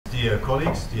dear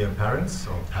colleagues, dear parents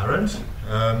or parent.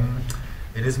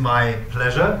 It is my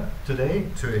pleasure today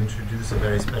to introduce a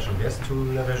very special guest to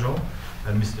Le Régent,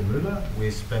 and Mr. Møller.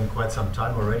 We spent quite some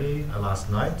time already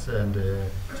last night and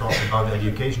talked about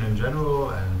education in general,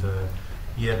 and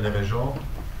here at Le Régent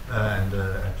and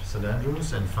at St.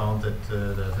 Andrews, and found that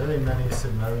there are very many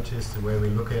similarities the way we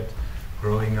look at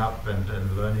growing up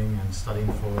and learning and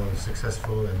studying for a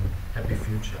successful and happy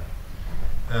future.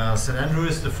 St.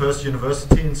 Andrews is the first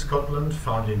university in Scotland,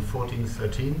 founded in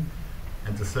 1413,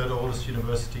 and the third oldest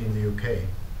university in the UK.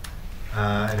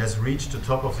 It has reached the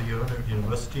top of the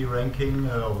university ranking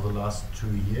over the last 2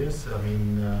 years. I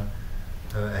mean,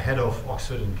 ahead of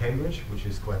Oxford and Cambridge, which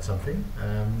is quite something.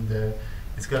 And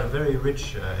it's got a very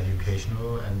rich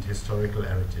educational and historical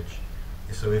heritage.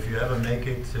 So if you ever make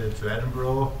it to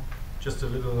Edinburgh, just a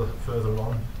little further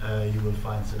on, you will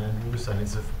find St. Andrews, and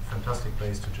it's a fantastic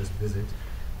place to just visit,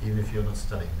 even if you're not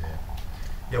studying there.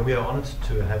 Yeah, we are honored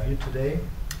to have you today,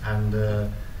 and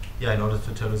yeah, in order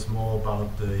to tell us more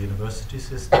about the university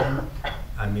system,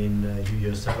 I mean, you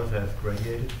yourself have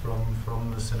graduated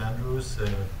from St. Andrews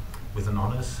with an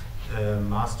honors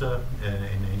master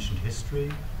in ancient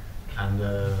history, and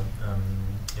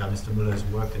yeah, Mr. Møller has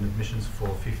worked in admissions for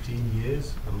 15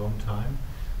 years, a long time.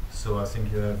 So I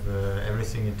think you have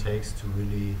everything it takes to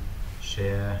really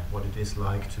share what it is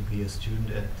like to be a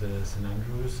student at St.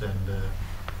 Andrews, and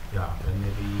yeah, then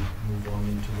maybe move on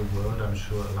into the world. I'm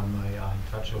sure alumni are in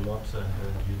touch a lot,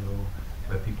 and you know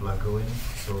where people are going.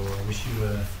 So I wish you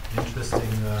an interesting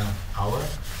hour,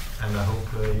 and I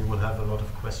hope you will have a lot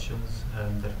of questions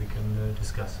that we can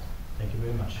discuss. Thank you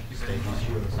very much. Thank you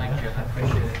very much. Thank you, I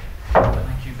appreciate it.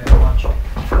 Thank you very much.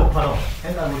 Oh, pardon.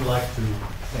 And I would like to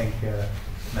thank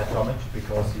Matt Tomich,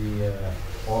 because he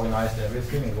organized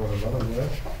everything. It was a lot of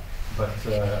work, but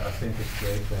I think it's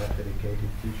great to have dedicated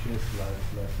teachers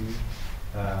like you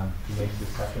to make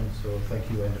this happen. So thank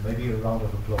you, and maybe a round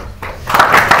of applause.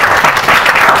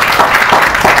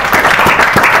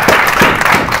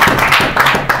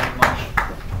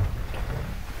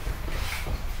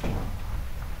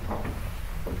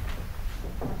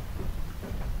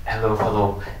 Hello,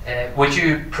 hello. Would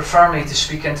you prefer me to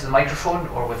speak into the microphone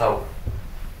or without?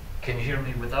 Can you hear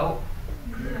me without?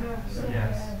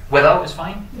 Yes. Without is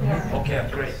fine? Yeah. Okay,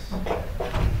 great.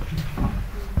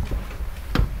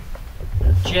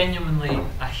 Genuinely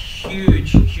a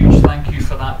huge thank you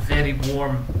for that very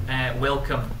warm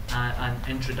welcome and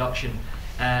introduction.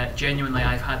 Genuinely,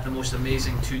 I've had the most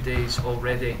amazing 2 days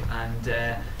already,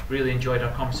 and really enjoyed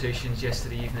our conversations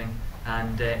yesterday evening,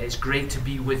 and it's great to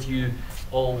be with you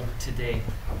all today.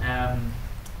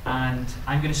 And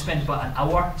I'm going to spend about an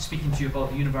hour speaking to you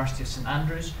about the University of St.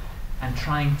 Andrews and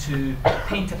trying to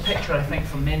paint a picture, I think,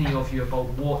 for many of you about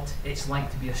what it's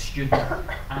like to be a student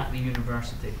at the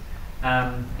university.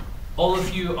 All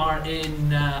of you are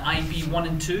in IB 1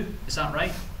 and 2, is that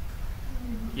right?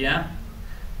 Yeah?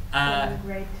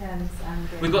 Grade 10s and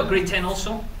grade we've got grade 10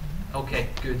 also? Okay,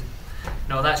 good.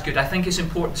 No, that's good. I think it's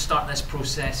important to start this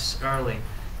process early.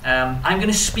 I'm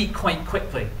going to speak quite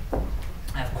quickly.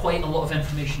 I have quite a lot of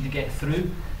information to get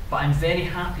through, but I'm very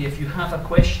happy if you have a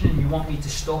question and you want me to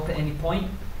stop at any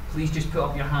point, please just put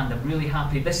up your hand. I'm really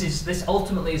happy. This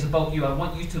ultimately is about you. I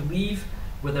want you to leave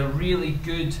with a really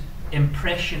good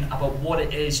impression about what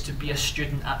it is to be a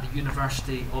student at the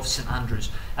University of St. Andrews.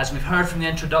 As we've heard from the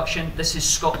introduction, this is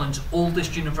Scotland's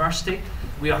oldest university.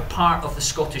 We are part of the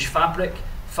Scottish fabric,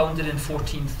 founded in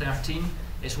 1413.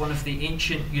 It's one of the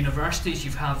ancient universities.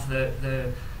 You have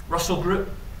the Russell Group.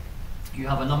 You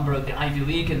have a number of the Ivy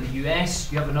League in the US.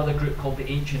 You have another group called the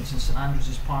Ancients, and St. Andrews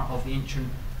is part of the ancient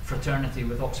fraternity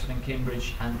with Oxford and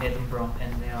Cambridge and Edinburgh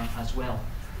in there as well.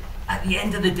 At the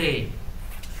end of the day,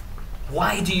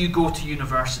 why do you go to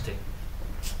university?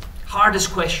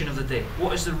 Hardest question of the day.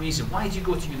 What is the reason? Why do you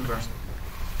go to university?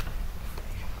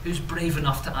 Who's brave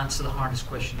enough to answer the hardest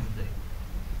question of the day?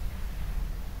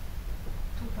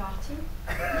 Party.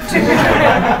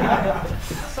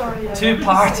 Sorry. To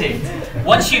party.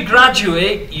 Once you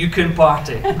graduate, you can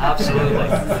party. Absolutely.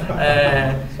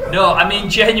 No, I mean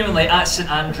genuinely at St.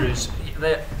 Andrews,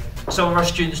 some of our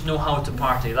students know how to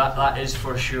party. That is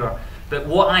for sure. But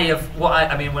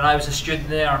I mean, when I was a student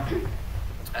there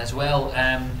as well,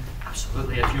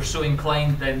 absolutely. If you're so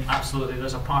inclined, then absolutely,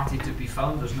 there's a party to be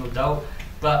found. There's no doubt.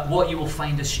 But what you will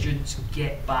find is students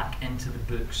get back into the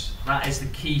books. That is the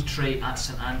key trait at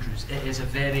St. Andrews. It is a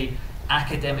very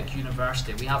academic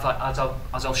university. We have, as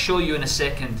I'll show you in a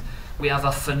second, we have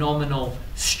a phenomenal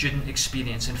student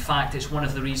experience. In fact, it's one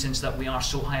of the reasons that we are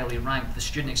so highly ranked. The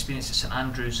student experience at St.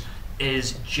 Andrews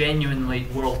is genuinely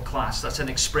world class. That's an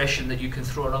expression that you can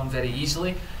throw around very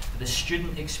easily. The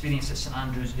student experience at St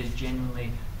Andrews is genuinely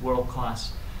world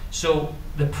class. So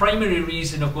the primary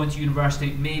reason of going to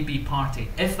university may be party.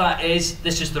 If that is,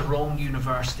 this is the wrong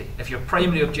university. If your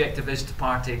primary objective is to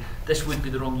party, this would be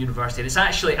the wrong university. And it's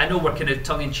actually, I know we're kind of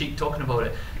tongue-in-cheek talking about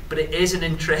it, but it is an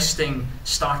interesting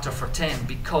starter for 10,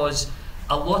 because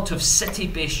a lot of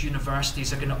city-based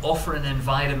universities are going to offer an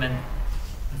environment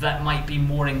that might be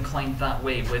more inclined that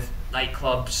way, with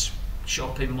nightclubs,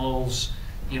 shopping malls,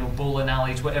 you know, bowling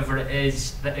alleys, whatever it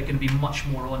is, that are going to be much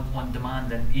more on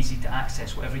demand and easy to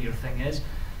access, whatever your thing is.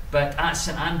 But at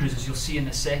St Andrews, as you'll see in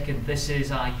a second, this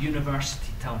is a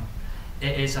university town.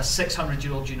 It is a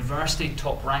 600-year-old university,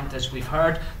 top ranked as we've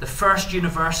heard, the first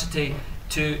university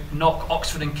to knock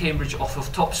Oxford and Cambridge off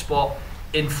of top spot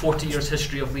in 40 years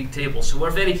history of league tables. So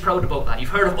we're very proud about that. You've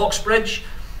heard of Oxbridge?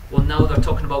 Well, now they're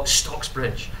talking about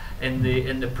Stocksbridge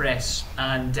in the press.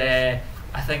 And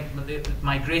I think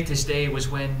my greatest day was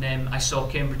when I saw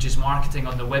Cambridge's marketing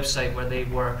on their website, where they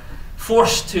were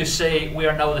forced to say we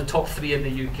are now the top 3 in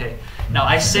the UK. Now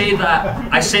I say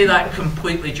that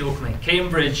completely jokingly.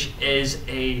 Cambridge is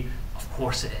of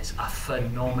course it is, a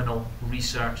phenomenal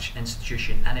research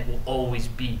institution, and it will always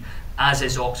be, as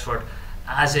is Oxford,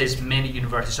 as is many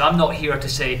universities. So I'm not here to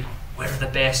say we're the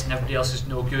best and everybody else is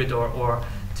no good, or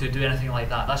to do anything like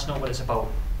that. That's not what it's about.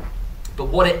 But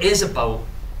what it is about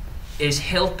is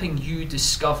helping you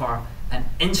discover an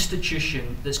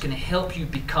institution that's going to help you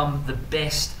become the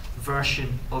best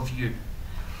version of you.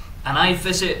 And I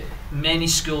visit many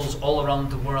schools all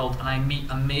around the world, and I meet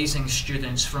amazing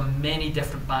students from many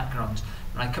different backgrounds.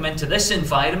 When I come into this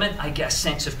environment, I get a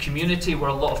sense of community where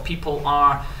a lot of people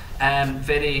are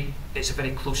it's a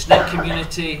very close-knit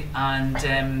community,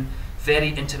 and very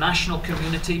international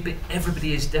community, but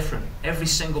everybody is different. Every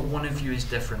single one of you is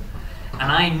different. And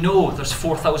I know there's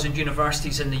 4,000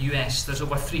 universities in the US, there's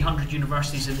over 300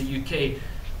 universities in the UK,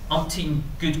 umpteen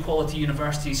good quality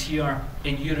universities here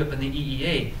in Europe and the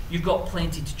EEA. You've got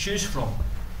plenty to choose from.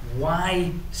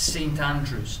 Why St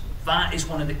Andrews? That is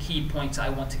one of the key points I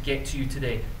want to get to you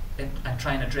today and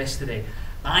try and address today.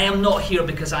 I am not here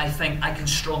because I think I can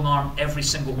strong arm every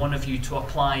single one of you to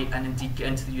apply and indeed get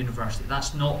into the university.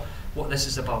 That's not what this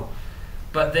is about.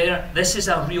 But this is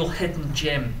a real hidden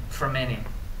gem for many.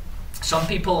 Some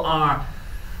people have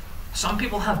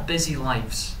busy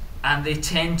lives, and they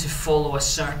tend to follow a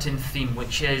certain theme,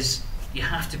 which is you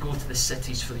have to go to the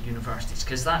cities for the universities,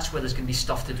 because that's where there's going to be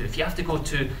stuff to do. If you have to go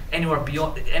to anywhere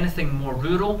beyond anything more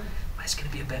rural, it's going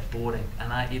to be a bit boring.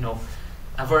 And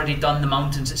I've already done the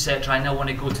mountains, etc. I now want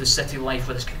to go to the city life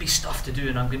where there's going to be stuff to do,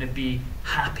 and I'm going to be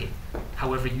happy,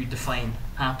 however you define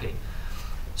happy.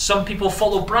 Some people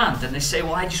follow brand, and they say,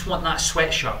 well, I just want that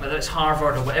sweatshirt, whether it's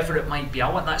Harvard or whatever it might be.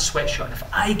 I want that sweatshirt, and if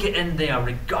I get in there,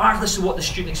 regardless of what the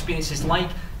student experience is like,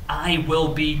 I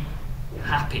will be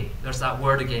happy. There's that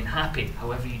word again, happy,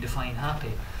 however you define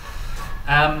happy.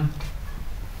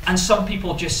 And some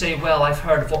people just say, well, I've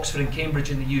heard of Oxford and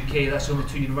Cambridge in the UK, that's the only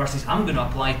 2 universities I'm going to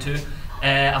apply to.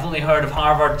 I've only heard of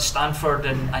Harvard, Stanford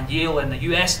and Yale in the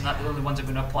US, and that's the only ones I'm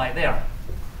going to apply there.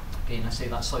 Again, I say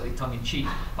that slightly tongue-in-cheek,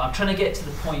 but I'm trying to get to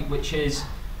the point, which is,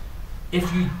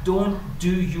 if you don't do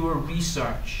your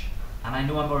research, and I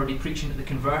know I'm already preaching to the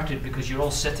converted because you're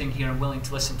all sitting here and willing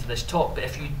to listen to this talk, but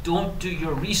if you don't do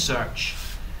your research,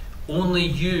 only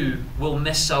you will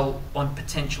miss out on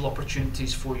potential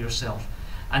opportunities for yourself.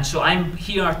 And so I'm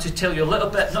here to tell you a little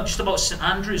bit, not just about St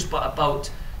Andrews, but about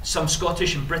some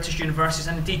Scottish and British universities,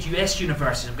 and indeed US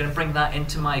universities. I'm going to bring that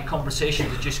into my conversation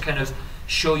to just kind of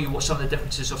show you what some of the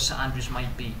differences of St Andrews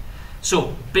might be.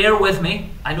 So bear with me.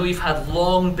 I know you've had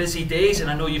long, busy days, and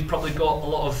I know you've probably got a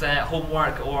lot of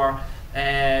homework or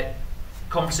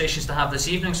conversations to have this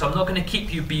evening, so I'm not going to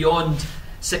keep you beyond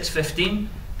 6:15,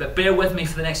 but bear with me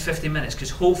for the next 15 minutes, because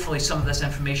hopefully some of this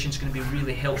information is going to be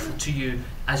really helpful to you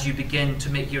as you begin to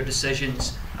make your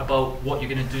decisions about what you're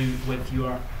going to do with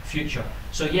your future.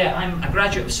 So yeah, I'm a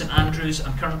graduate of St Andrews.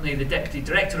 I'm currently the Deputy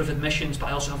Director of Admissions, but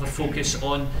I also have a focus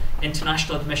on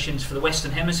international admissions for the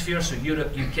Western Hemisphere, so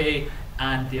Europe, UK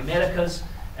and the Americas.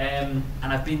 And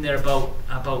I've been there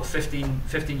about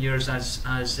 15 years,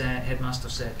 as Headmaster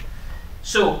said.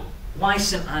 So why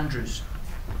St Andrews?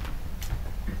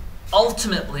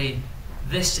 Ultimately,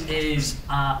 this is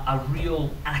a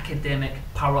real academic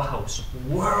powerhouse.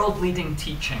 World-leading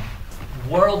teaching,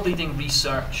 world-leading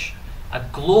research, a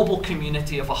global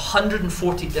community of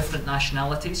 140 different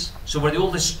nationalities. So we're the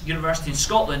oldest university in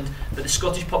Scotland, but the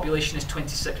Scottish population is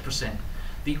 26%.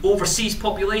 The overseas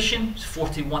population is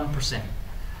 41%.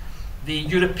 The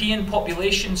European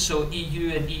population, so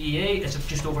EU and EEA, is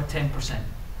just over 10%.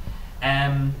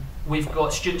 We've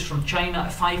got students from China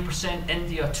at 5%,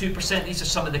 India 2%. These are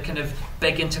some of the kind of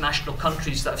big international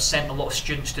countries that have sent a lot of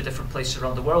students to different places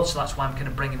around the world, so that's why I'm kind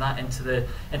of bringing that into the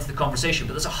conversation.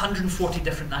 But there's 140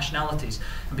 different nationalities.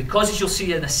 And because, as you'll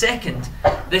see in a second,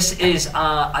 this is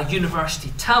a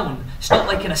university town. It's not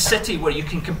like in a city where you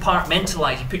can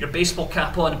compartmentalise. You put your baseball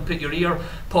cap on and put your ear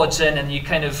pods in and you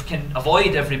kind of can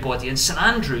avoid everybody. In St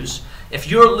Andrews, if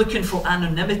you're looking for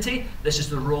anonymity, this is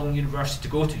the wrong university to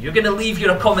go to. You're going to leave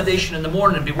your accommodation in the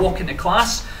morning and be walking to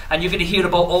class, and you're going to hear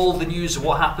about all the news of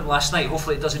what happened last night.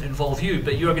 Hopefully it doesn't involve you,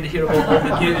 but you're going to hear about all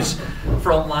the news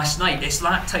from last night. It's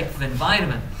that type of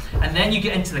environment. And then you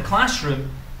get into the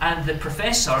classroom, and the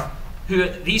professor,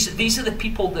 these are the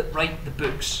people that write the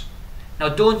books. Now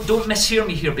don't mishear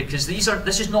me here, because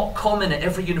this is not common at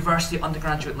every university at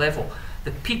undergraduate level.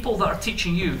 The people that are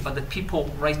teaching you are the people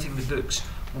writing the books.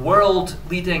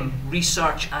 World-leading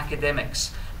research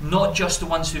academics, not just the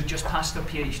ones who've just passed their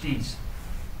PhDs.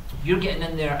 You're getting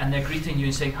in there and they're greeting you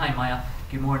and saying, "Hi Maya,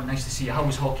 good morning, nice to see you. How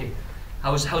was hockey?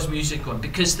 How's music going?"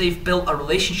 Because they've built a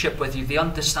relationship with you, they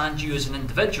understand you as an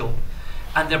individual,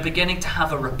 and they're beginning to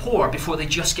have a rapport before they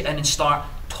just get in and start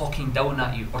talking down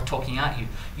at you or talking at you.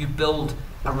 You build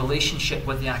a relationship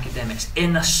with the academics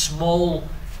in a small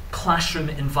classroom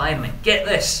environment. Get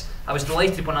this. I was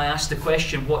delighted when I asked the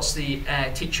question, what's the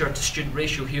teacher to student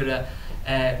ratio here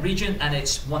at Regent, and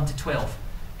it's 1 to 12.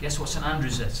 Guess what St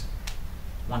Andrews is?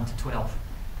 1 to 12.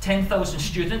 10,000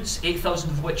 students,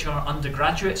 8,000 of which are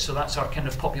undergraduates, so that's our kind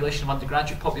of population of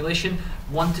undergraduate population.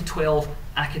 1 to 12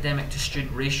 academic to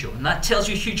student ratio. And that tells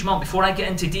you a huge amount. Before I get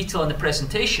into detail in the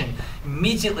presentation,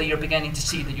 immediately you're beginning to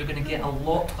see that you're going to get a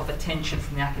lot of attention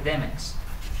from the academics.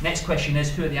 Next question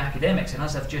is, who are the academics? And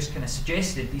as I've just kind of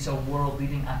suggested, these are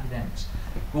world-leading academics.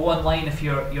 Go online if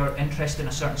you're interested in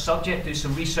a certain subject, do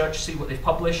some research, see what they've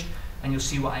published, and you'll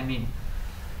see what I mean.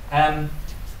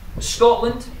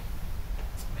 Scotland,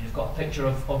 we've got a picture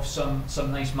of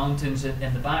some nice mountains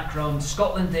in the background.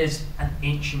 Scotland is an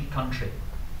ancient country,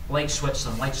 like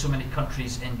Switzerland, like so many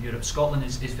countries in Europe. Scotland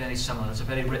is very similar. There's a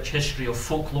very rich history of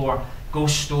folklore,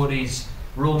 ghost stories,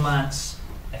 romance.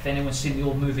 If anyone's seen the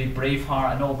old movie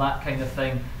Braveheart and all that kind of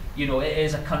thing, you know, it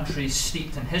is a country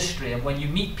steeped in history. And when you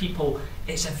meet people,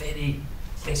 it's a very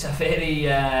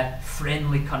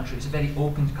friendly country. It's a very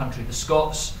open country. The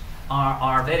Scots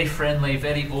are very friendly,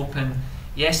 very open.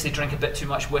 Yes, they drink a bit too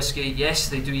much whiskey. Yes,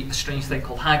 they do eat a strange thing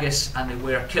called haggis, and they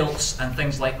wear kilts and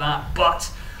things like that.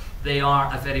 But they are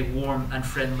a very warm and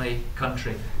friendly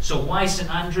country. So why St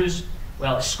Andrews?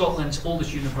 Well, it's Scotland's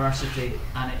oldest university,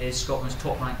 and it is Scotland's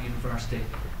top-ranked university,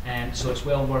 and so it's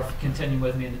well worth continuing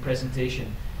with me in the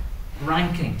presentation.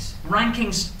 Rankings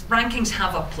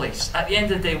have a place. At the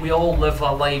end of the day, we all live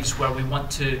our lives where we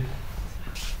want to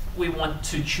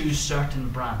choose certain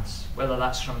brands, whether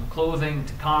that's from clothing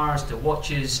to cars to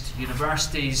watches to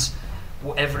universities,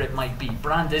 whatever it might be.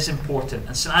 Brand is important,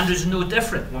 and St Andrews is no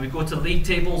different. When we go to league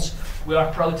tables, we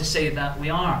are proud to say that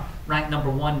we are ranked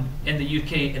 #1 in the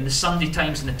UK in the Sunday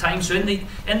Times and the Times. So in the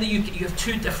UK, you have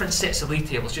two different sets of league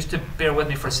tables. Just to bear with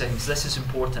me for a second, because this is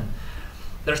important.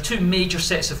 There are two major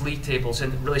sets of league tables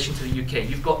in relation to the UK.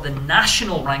 You've got the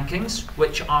national rankings,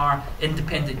 which are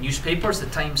independent newspapers, the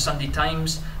Times, Sunday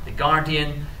Times, the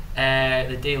Guardian,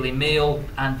 the Daily Mail,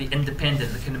 and the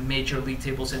Independent, the kind of major league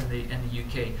tables in the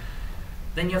UK.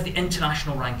 Then you have the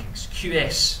international rankings,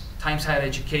 QS, Times Higher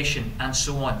Education, and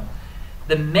so on.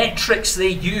 The metrics they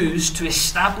use to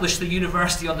establish the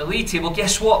university on the league table,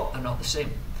 guess what? They're not the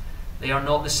same. They are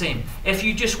not the same. If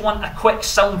you just want a quick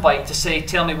soundbite to say,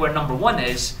 tell me where #1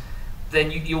 is,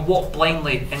 then you walk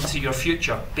blindly into your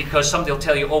future, because somebody will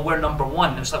tell you, oh, we're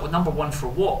 #1. It's like, well, #1 for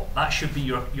what? That should be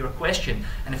your question.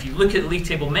 And if you look at the league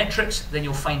table metrics, then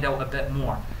you'll find out a bit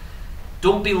more.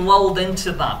 Don't be lulled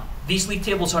into that. These league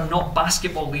tables are not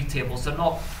basketball league tables. They're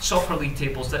not soccer league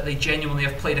tables that they genuinely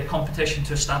have played a competition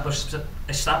to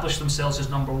establish themselves as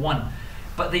 #1.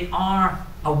 But they are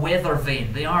a weather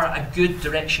vane. They are a good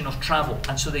direction of travel,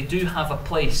 and so they do have a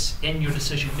place in your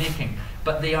decision making.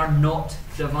 But they are not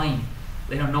divine.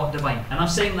 They are not divine. And I'm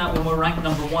saying that when we're ranked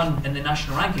 #1 in the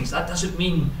national rankings, that doesn't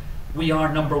mean we are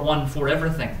 #1 for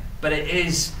everything. But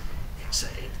it's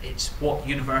what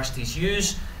universities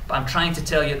use. But I'm trying to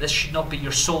tell you this should not be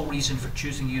your sole reason for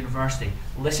choosing a university.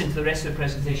 Listen to the rest of the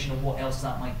presentation of what else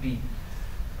that might be.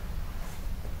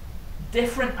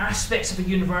 Different aspects of a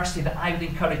university that I would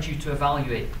encourage you to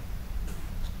evaluate.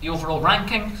 The overall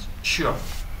ranking, sure.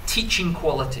 Teaching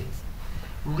quality,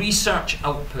 research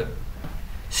output,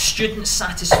 student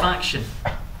satisfaction,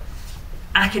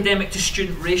 academic to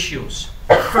student ratios,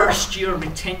 first year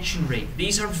retention rate.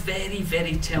 These are very,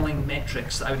 very telling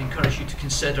metrics that I would encourage you to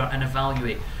consider and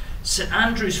evaluate. St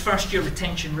Andrews' first year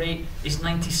retention rate is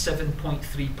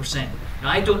 97.3%. Now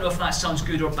I don't know if that sounds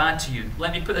good or bad to you.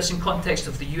 Let me put this in context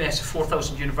of the US of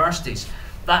 4,000 universities.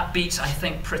 That beats, I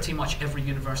think, pretty much every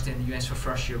university in the US for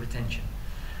first year retention.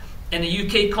 In the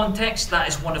UK context, that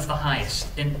is one of the highest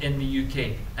in the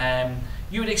UK.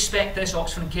 You would expect this,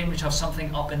 Oxford and Cambridge have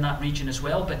something up in that region as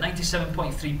well, but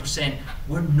 97.3%,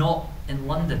 we're not in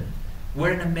London.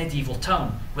 We're in a medieval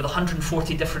town with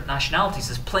 140 different nationalities.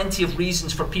 There's plenty of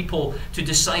reasons for people to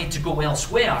decide to go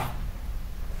elsewhere.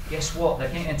 Guess what? They're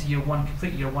getting into year one,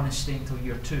 complete year one, and staying till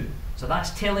year two. So that's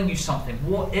telling you something.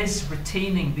 What is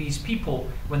retaining these people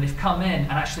when they've come in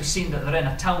and actually seen that they're in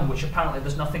a town which apparently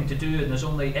there's nothing to do and there's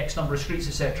only X number of streets,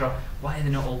 etc. Why are they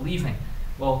not all leaving?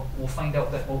 Well, we'll find out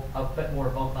a bit more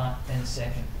about that in a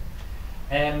second.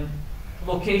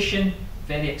 Location,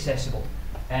 very accessible.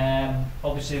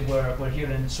 Obviously we're here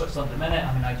in Switzerland at the minute.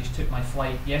 I mean, I just took my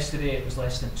flight yesterday. It was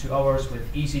less than 2 hours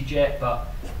with EasyJet, but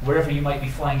wherever you might be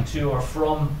flying to or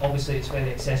from, obviously it's very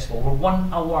accessible. We're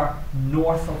 1 hour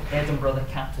north of Edinburgh, the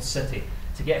capital city.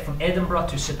 To get from Edinburgh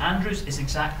to St Andrews is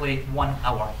exactly 1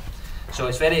 hour. So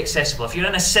it's very accessible. If you're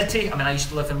in a city, I mean, I used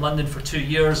to live in London for 2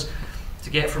 years. To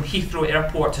get from Heathrow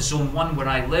Airport to Zone 1 where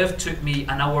I live took me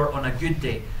an hour on a good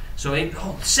day. So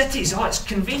cities, it's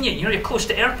convenient, you're close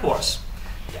to airports.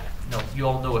 No, you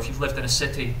all know if you've lived in a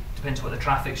city, depends what the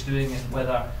traffic's doing and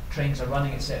whether trains are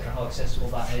running, etc., how accessible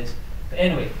that is. But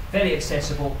anyway, very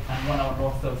accessible and 1 hour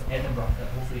north of Edinburgh that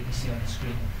hopefully you can see on the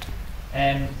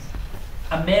screen.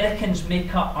 Americans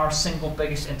make up our single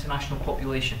biggest international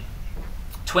population.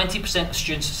 20% of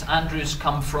students at St Andrews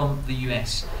come from the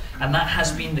US, and that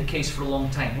has been the case for a long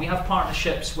time. We have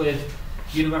partnerships with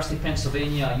University of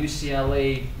Pennsylvania,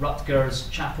 UCLA, Rutgers,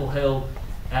 Chapel Hill,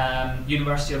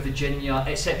 University of Virginia,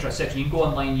 etc., etc. You can go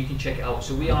online, you can check it out.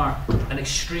 So we are an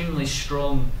extremely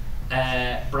strong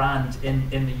brand in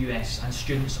the US, and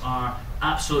students are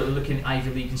absolutely looking at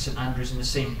Ivy League and St Andrews in the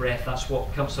same breath. That's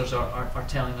what counsellors are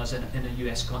telling us in a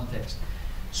US context.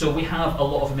 So we have a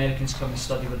lot of Americans come and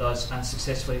study with us and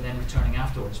successfully then returning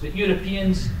afterwards. But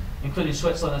Europeans, including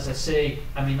Switzerland, as I say,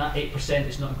 I mean that 8%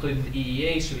 is not including the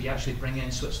EEA, so you actually bring in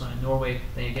Switzerland and Norway,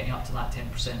 then you're getting up to that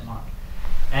 10% mark.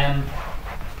 I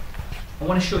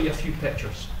want to show you a few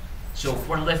pictures. So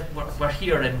we're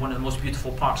here in one of the most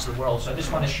beautiful parts of the world, so I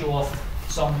just want to show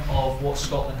off some of what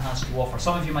Scotland has to offer.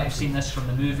 Some of you might have seen this from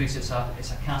the movies. It's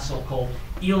a castle called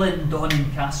Elan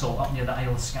Castle up near the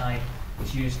Isle of Skye.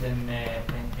 It's used in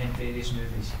various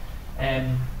movies.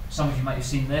 Some of you might have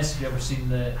seen this. Have you ever seen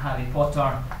the Harry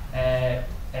Potter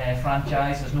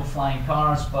franchise? There's no flying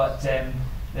cars, but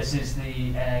this is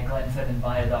the Glenfinnan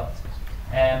Viaduct.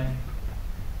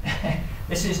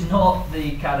 This is not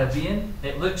the Caribbean.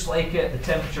 It looks like it. The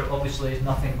temperature obviously is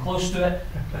nothing close to it.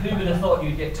 But who would have thought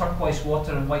you'd get turquoise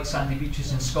water and white sandy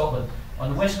beaches in Scotland?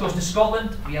 On the west coast of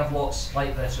Scotland, we have lots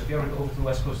like this. So if you ever go over to the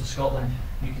west coast of Scotland,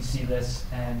 you can see this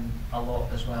a lot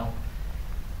as well.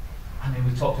 I mean,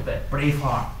 we talked about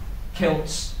Braveheart,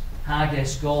 kilts,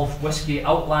 haggis, golf, whiskey,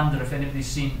 Outlander. If anybody's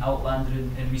seen Outlander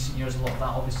in recent years, a lot of that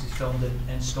obviously is filmed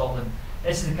in Scotland.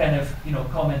 This is the kind of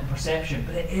common perception,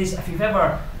 but it is. If you've ever,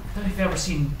 I don't know if you've ever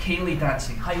seen Ceilidh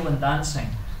dancing, Highland dancing,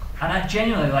 and I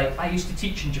genuinely I used to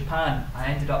teach in Japan. I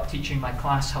ended up teaching my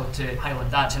class how to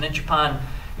Highland dance, and in Japan,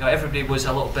 everybody was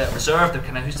a little bit reserved. They're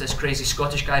kind of, who's this crazy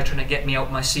Scottish guy trying to get me out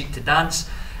of my seat to dance?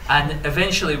 And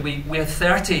eventually we had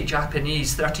 30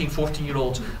 Japanese, 13,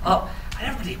 14-year-olds up, and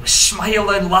everybody was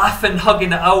smiling, laughing,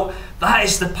 hugging it out. That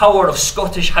is the power of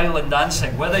Scottish Highland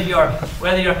dancing. Whether you're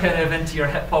kind of into your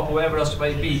hip hop or whatever else it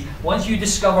might be, once you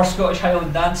discover Scottish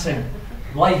Highland dancing,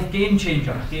 life, game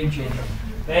changer.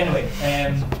 But anyway,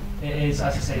 it is,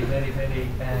 as I say, very, very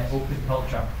open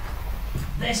culture.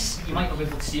 This, you might not be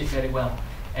able to see it very well,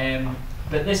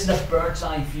 but this is a bird's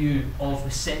eye view of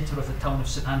the centre of the town of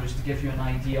St Andrews to give you an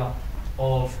idea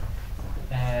of,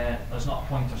 there's not a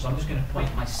pointer, so I'm just going to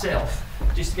point myself,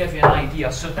 just to give you an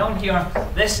idea. So down here,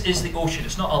 this is the ocean.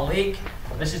 It's not a lake,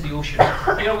 this is the ocean.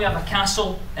 Here we have a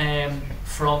castle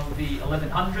from the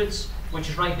 1100s, which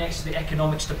is right next to the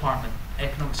economics department,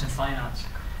 economics and finance.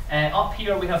 Up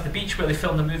here we have the beach where they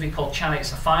filmed a movie called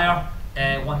Chariots of Fire,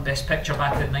 won Best Picture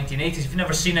back in the 1980s. If you've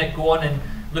never seen it, go on and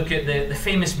look at the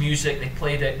famous music. They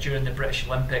played it during the British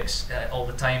Olympics all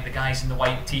the time. The guys in the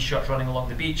white t-shirts running along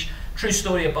the beach. True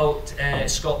story about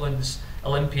Scotland's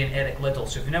Olympian Eric Liddell.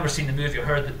 So if you've never seen the movie or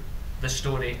heard the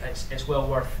story, it's well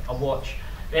worth a watch.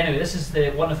 But anyway, this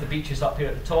is one of the beaches up here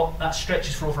at the top. That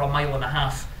stretches for over 1.5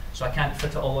 miles, so I can't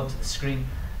fit it all onto the screen.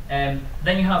 Then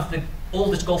you have the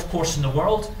oldest golf course in the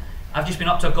world. I've just been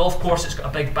up to a golf course. It's got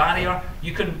a big barrier.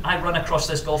 I run across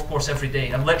this golf course every day,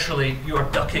 and literally you are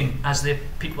ducking as the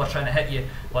people are trying to hit you.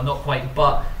 Well, not quite,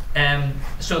 but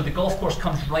so the golf course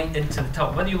comes right into the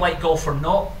town. Whether you like golf or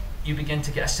not, you begin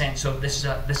to get a sense of this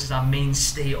is a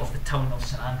mainstay of the town of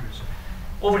St Andrews.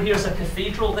 Over here is a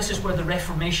cathedral. This is where the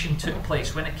Reformation took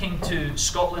place. When it came to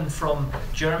Scotland from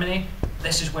Germany,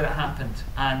 this is where it happened,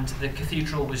 and the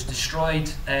cathedral was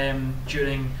destroyed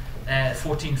during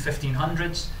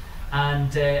 1500s.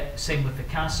 And same with the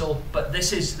castle, but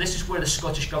this is where the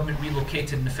Scottish government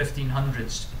relocated in the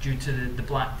 1500s due to the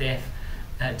Black Death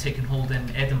taking hold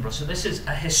in Edinburgh. So this is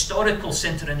a historical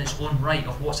centre in its own right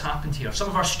of what's happened here. Some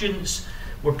of our students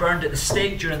were burned at the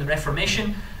stake during the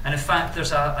Reformation, and in fact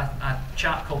there's a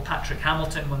chap called Patrick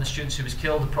Hamilton, one of the students who was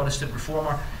killed, the Protestant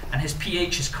reformer, and his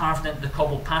PH is carved into the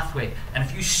cobbled pathway, and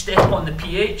if you step on the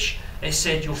PH, it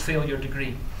said you'll fail your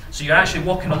degree. So you're actually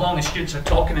walking along and students are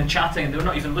talking and chatting and they're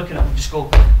not even looking at them, just go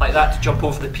like that to jump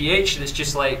over the PH, and it's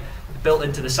just like built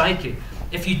into the psyche.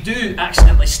 If you do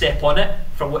accidentally step on it,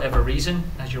 for whatever reason,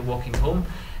 as you're walking home,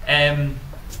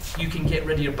 you can get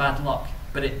rid of your bad luck.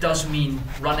 But it does mean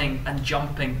running and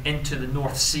jumping into the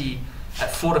North Sea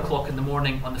at 4 o'clock in the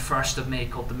morning on the 1st of May,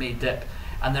 called the May Dip.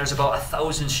 And there's about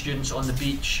 1,000 students on the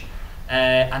beach,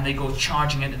 and they go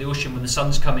charging into the ocean when the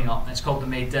sun's coming up. And it's called the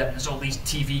May Dip. There's all these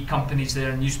TV companies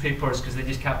there and newspapers because they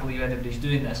just can't believe anybody's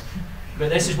doing this. But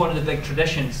this is one of the big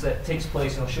traditions that takes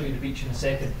place. I'll show you the beach in a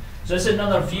second. So this is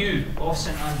another view of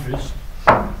St Andrews.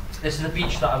 This is the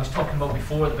beach that I was talking about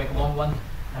before, the big long one.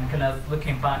 I'm kind of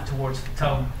looking back towards the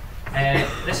town.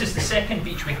 This is the second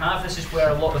beach we have. This is where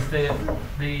a lot of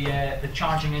the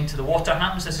charging into the water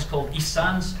happens. This is called East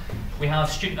Sands. We have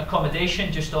student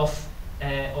accommodation just off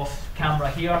camera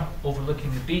here,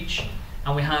 overlooking the beach,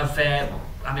 and we have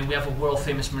we have a world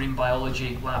famous marine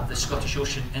biology lab. The Scottish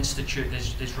Ocean Institute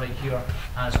is right here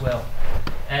as well.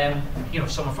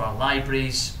 Some of our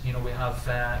libraries. We have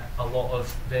a lot of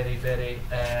very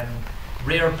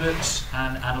rare books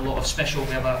and a lot of special.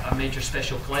 We have a major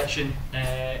special collection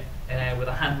with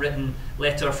a handwritten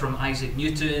letter from Isaac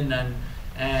Newton,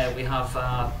 and we have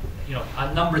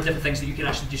a number of different things that you can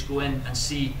actually just go in and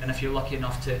see, and if you're lucky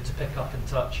enough to pick up and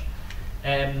touch.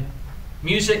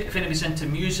 Music, if anybody's into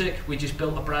music, we just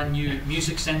built a brand new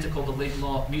music centre called the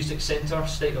Laidlaw Music Centre,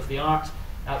 state of the art.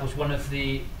 That was one of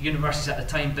the university's at the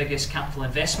time biggest capital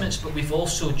investments, but we've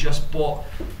also just bought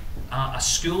a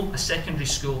school, a secondary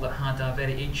school that had a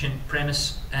very ancient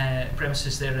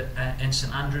premises there in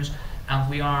St Andrews, and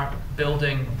we are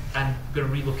building and going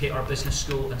to relocate our business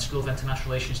school and School of International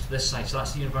Relations to this site. So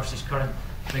that's the university's current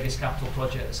biggest capital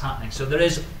project that's happening. So there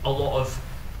is a lot of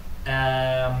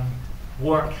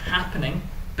work happening,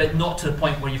 but not to the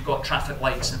point where you've got traffic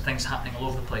lights and things happening all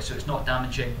over the place, so it's not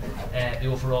damaging the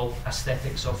overall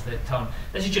aesthetics of the town.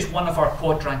 This is just one of our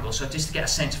quadrangles, so just to get a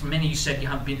sense, for many of you said you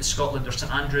haven't been to Scotland or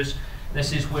St Andrews,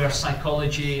 this is where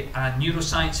psychology and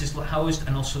neuroscience is housed,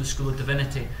 and also the School of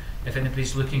Divinity. If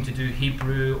anybody's looking to do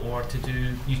Hebrew or to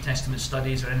do New Testament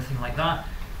studies or anything like that,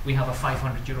 we have a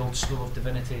 500-year-old School of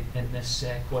Divinity in this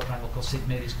quadrangle called St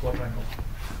Mary's Quadrangle.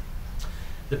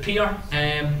 The pier,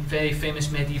 very famous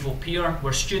medieval pier,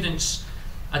 where students,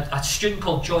 a student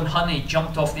called John Honey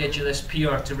jumped off the edge of this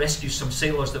pier to rescue some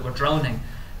sailors that were drowning,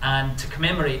 and to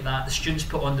commemorate that, the students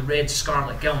put on the red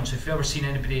scarlet gowns. So if you've ever seen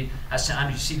anybody at St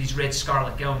Andrews, you see these red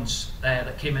scarlet gowns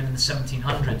that came in the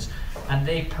 1700s, and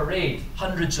they parade,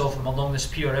 hundreds of them, along this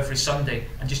pier every Sunday,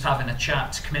 and just having a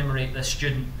chat to commemorate this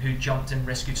student who jumped and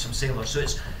rescued some sailors. So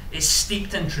it's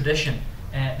steeped in tradition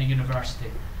at the university.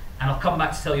 And I'll come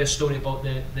back to tell you a story about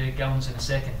the gowns in a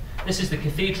second. This is the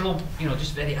cathedral,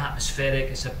 just very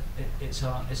atmospheric. It's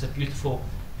a beautiful,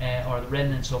 or the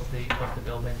remnants of the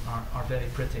building are very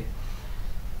pretty.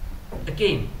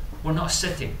 Again, we're not a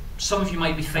city. Some of you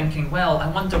might be thinking, well, I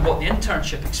wonder what the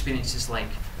internship experience is like.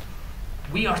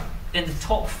 We are in the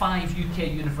top 5 UK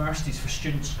universities for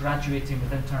students graduating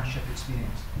with internship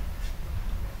experience.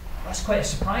 That's quite a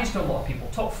surprise to a lot of people.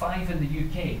 Top 5 in the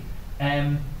UK.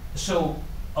 So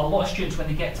a lot of students, when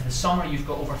they get to the summer, you've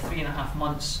got over 3.5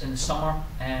 months in the summer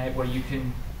where you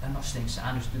can, they're not staying in St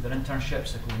Andrews to do their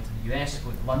internships, they're going to the US, they're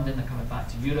going to London, they're coming back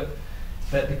to Europe.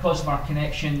 But because of our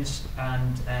connections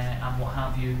and what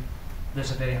have you,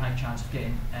 there's a very high chance of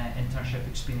getting internship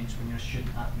experience when you're a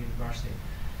student at the university.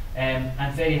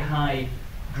 And very high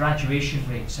graduation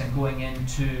rates, and going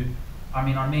into,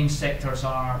 our main sectors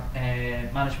are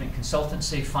management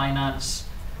consultancy, finance,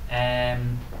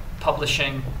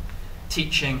 publishing,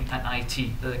 teaching and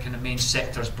IT. They're the kind of main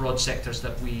sectors, broad sectors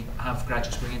that we have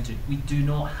graduates going into. We do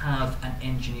not have an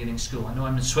engineering school. I know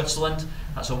I'm in Switzerland,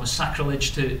 that's almost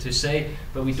sacrilege to say,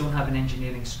 but we don't have an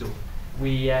engineering school.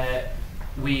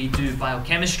 We do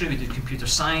biochemistry, we do computer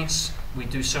science, we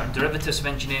do certain derivatives of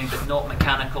engineering, but not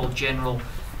mechanical, general,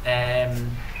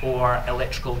 or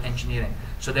electrical engineering.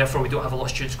 So therefore we don't have a lot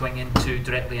of students going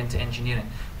directly into engineering.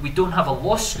 We don't have a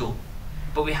law school,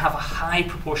 but we have a high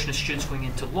proportion of students going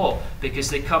into law because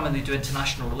they come and they do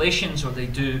international relations, or they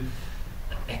do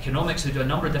economics, they do a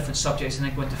number of different subjects, and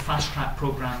then go into fast track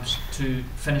programs to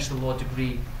finish the law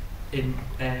degree in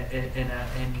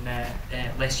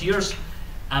less years.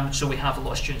 So we have a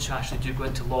lot of students who actually do go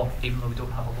into law, even though we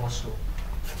don't have a law school.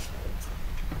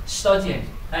 Studying.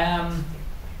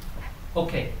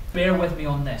 Okay, bear with me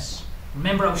on this.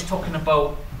 Remember, I was talking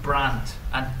about brand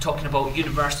and talking about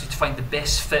university to find the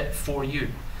best fit for you.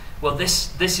 Well,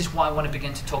 this is what I want to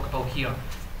begin to talk about here.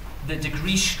 The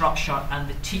degree structure and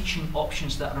the teaching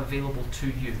options that are available to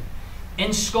you.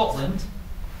 In Scotland,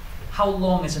 how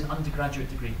long is an undergraduate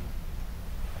degree?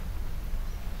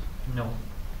 No.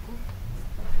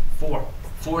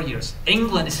 4 years.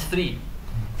 England is 3.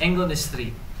 England is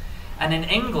 3. And in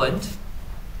England,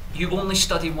 you only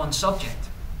study one subject.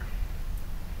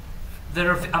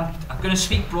 I'm going to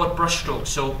speak broad brushstrokes,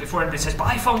 so before anybody says, but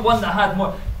I found one that had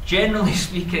more. Generally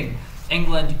speaking,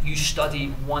 England, you study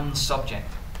one subject,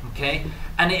 okay?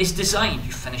 And it is designed,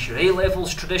 you finish your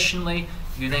A-levels traditionally,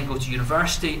 you then go to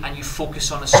university and you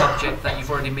focus on a subject that you've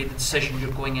already made the decision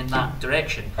you're going in that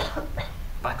direction.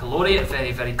 Baccalaureate,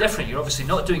 very, very different. You're obviously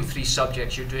not doing 3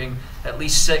 subjects, you're doing at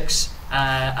least 6,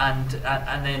 and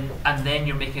then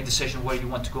you're making a decision where you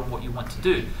want to go and what you want to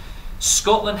do.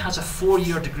 Scotland has a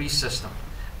 4-year degree system,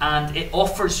 and it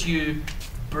offers you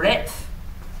breadth,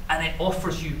 and it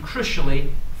offers you, crucially,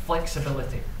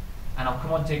 flexibility. And I'll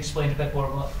come on to explain a bit more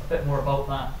about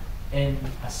that in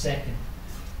a second.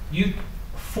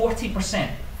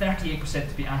 40%, 38%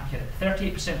 to be accurate,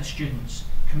 38% of students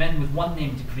come in with one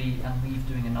named degree and leave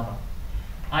doing another.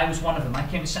 I was one of them. I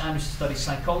came to St Andrews to study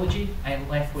psychology. I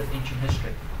left with ancient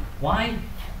history. Why?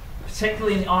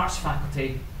 Particularly in the arts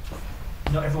faculty,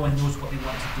 not everyone knows what they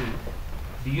want to do.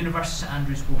 The University of St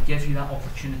Andrews will give you that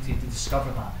opportunity to discover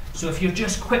that. So if you're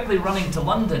just quickly running to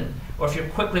London, or if you're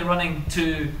quickly running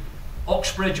to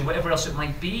Oxbridge or whatever else it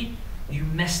might be, you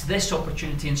miss this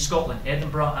opportunity in Scotland.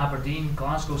 Edinburgh, Aberdeen,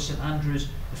 Glasgow, St Andrews,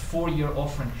 the 4-year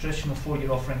offering, traditional 4-year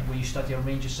offering, where you study a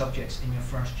range of subjects in your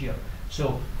first year.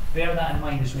 So bear that in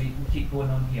mind as we keep going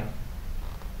on here.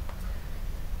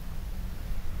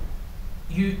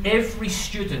 Every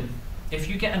student, if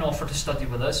you get an offer to study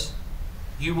with us,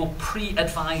 you will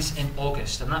pre-advise in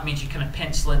August, and that means you kind of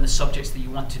pencil in the subjects that you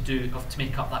want to do to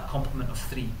make up that complement of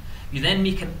 3. You then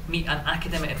meet an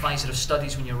academic advisor of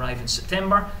studies when you arrive in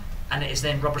September, and it is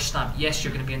then rubber stamped. Yes,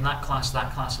 you're going to be in that class, and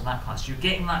that class. You're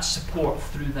getting that support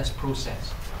through this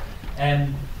process.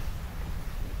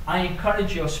 I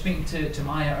encourage you, I was speaking to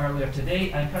Maya earlier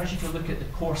today, I encourage you to look at the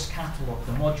course catalogue,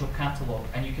 the module catalogue,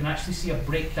 and you can actually see a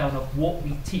breakdown of what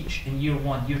we teach in year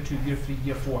 1, year 2, year 3,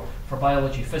 year 4 for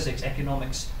biology, physics,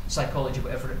 economics, psychology,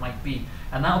 whatever it might be.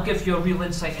 And that'll give you a real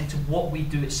insight into what we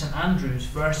do at St Andrews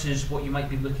versus what you might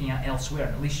be looking at elsewhere.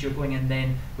 And at least you're going in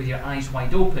then with your eyes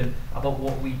wide open about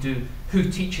what we do, who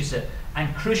teaches it.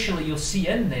 And crucially, you'll see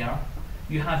in there,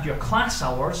 you have your class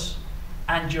hours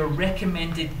and your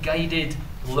recommended guided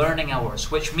learning hours,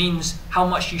 which means how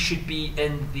much you should be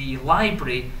in the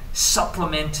library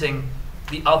supplementing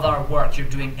the other work you're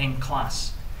doing in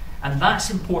class. And that's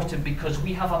important because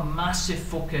we have a massive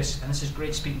focus, and this is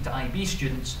great speaking to IB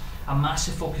students, a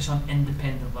massive focus on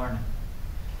independent learning,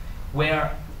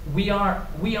 where we are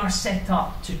set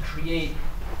up to create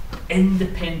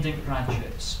independent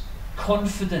graduates,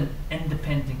 confident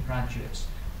independent graduates,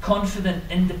 confident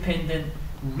independent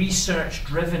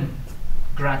research-driven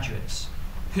graduates,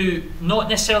 who not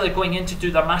necessarily going in to do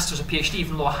their master's or PhD,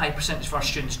 even though a high percentage of our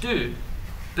students do,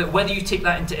 but whether you take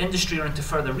that into industry or into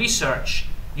further research,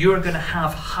 you're going to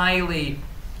have highly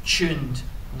tuned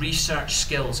research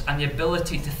skills and the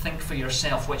ability to think for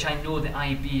yourself, which I know the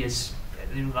IB is,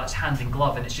 that's hand in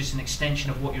glove, and it's just an extension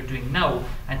of what you're doing now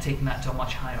and taking that to a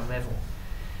much higher level.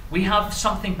 We have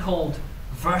something called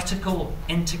vertical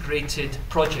integrated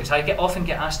projects. I often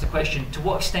get asked the question, to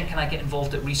what extent can I get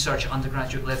involved at research at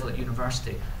undergraduate level at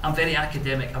university? I'm very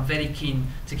academic, I'm very keen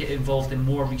to get involved in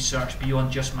more research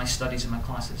beyond just my studies and my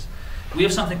classes. We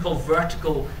have something called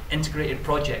vertical integrated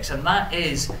projects, and that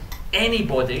is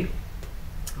anybody,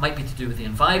 might be to do with the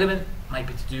environment, might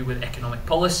be to do with economic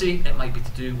policy, it might be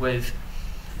to do with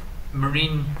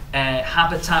marine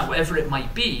habitat, whatever it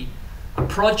might be. A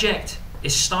project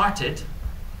is started,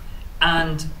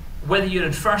 and whether you're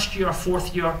in first year or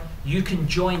fourth year, you can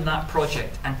join that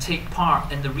project and take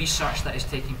part in the research that is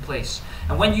taking place.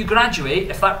 And when you graduate,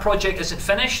 if that project isn't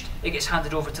finished, it gets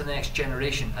handed over to the next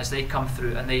generation as they come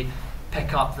through and they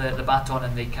pick up the baton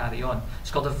and they carry on. It's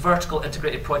called a vertical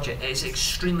integrated project. It is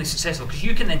extremely successful because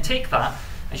you can then take that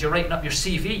as you're writing up your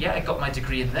CV. Yeah, I got my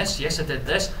degree in this. Yes, I did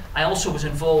this. I also was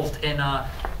involved in a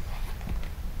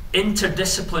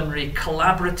interdisciplinary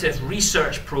collaborative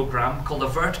research program called a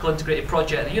vertical integrated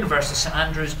project at the University of St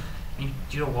Andrews. And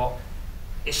you know what?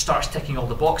 It starts ticking all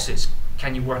the boxes.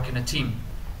 Can you work in a team?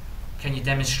 Can you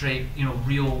demonstrate,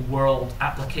 real world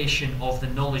application of the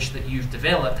knowledge that you've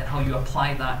developed and how you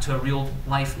apply that to a real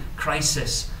life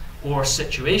crisis or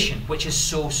situation, which is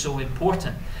so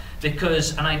important.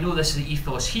 Because, and I know this is the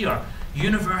ethos here,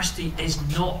 university is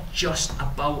not just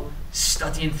about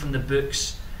studying from the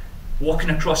books,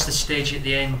 walking across the stage at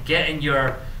the end, getting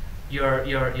your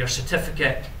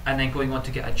certificate, and then going on to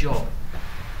get a job.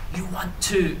 You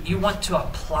want to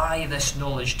apply this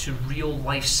knowledge to real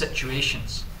life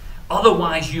situations.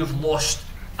 Otherwise, you've lost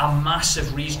a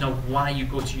massive reason of why you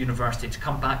go to university. To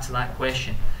come back to that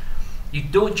question, you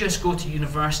don't just go to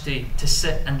university to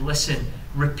sit and listen,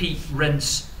 repeat,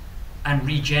 rinse, and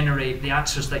regenerate the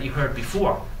answers that you heard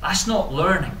before. That's not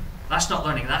learning.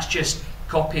 That's just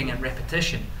copying and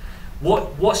repetition.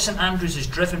 What St Andrews is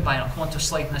driven by, and I'll come on to a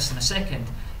slide on this in a second,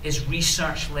 is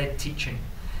research-led teaching.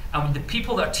 And the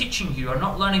people that are teaching you are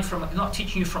not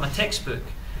teaching you from a textbook.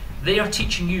 They are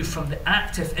teaching you from the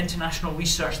active international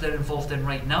research they're involved in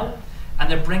right now, and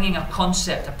they're bringing a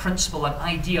concept, a principle, an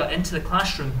idea into the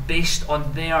classroom based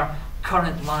on their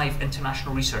current live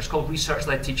international research. It's called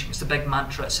research-led teaching. It's the big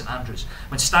mantra at St Andrews.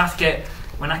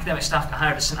 When academic staff get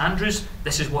hired at St Andrews,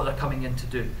 this is what they're coming in to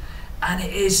do. And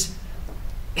it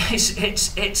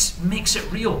makes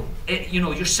it real.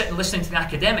 You're sitting listening to the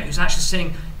academic who's actually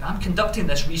saying, I'm conducting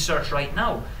this research right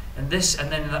now, and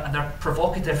they're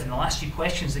provocative, and they'll ask you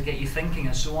questions that get you thinking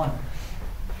and so on.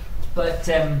 But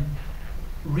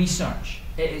research,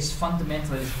 it is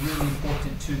fundamentally really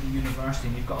important to the university,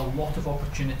 and you've got a lot of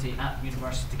opportunity at the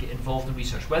university to get involved in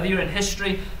research. Whether you're in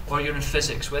history or you're in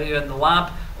physics, whether you're in the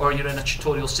lab or you're in a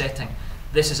tutorial setting,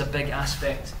 this is a big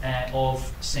aspect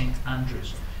of St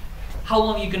Andrews. How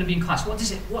long are you going to be in class?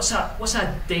 What's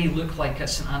a day look like at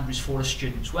St Andrews for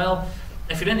students? Well,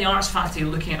 if you're in the arts faculty, you're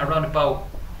looking at around about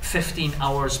 15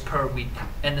 hours per week.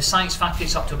 In the science faculty,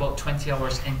 it's up to about 20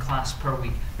 hours in class per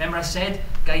week. Remember I said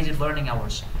guided learning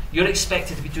hours. You're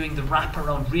expected to be doing the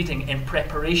wraparound reading in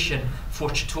preparation for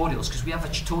tutorials, because we have a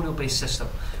tutorial-based system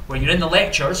where you're in the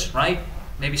lectures, right?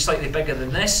 Maybe slightly bigger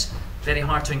than this, very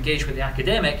hard to engage with the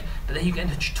academic, but then you get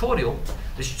into tutorial.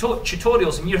 The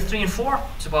tutorials in year 3 and 4,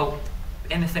 it's about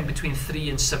anything between 3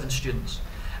 and 7 students.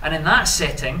 And in that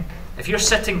setting, if you're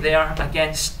sitting there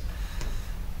against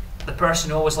the person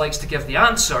who always likes to give the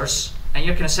answers, and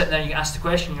you're kind of sitting there and you ask the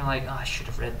question, you're like, I should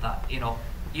have read that,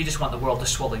 You just want the world to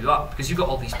swallow you up, because you've got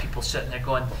all these people sitting there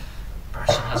going,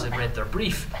 person hasn't read their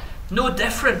brief. No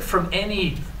different from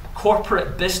any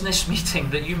corporate business meeting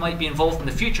that you might be involved in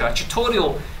the future. A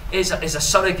tutorial is a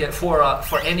surrogate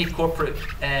for any corporate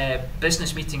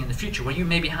business meeting in the future, where you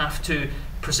maybe have to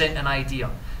present an idea.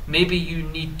 Maybe you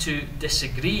need to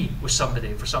disagree with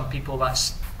somebody. For some people,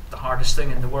 that's the hardest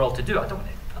thing in the world to do. I don't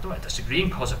want to disagree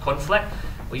and cause a conflict.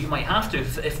 Well, you might have to.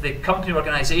 If the company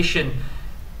organisation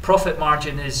profit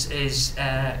margin is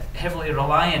heavily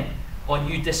reliant on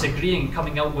you disagreeing and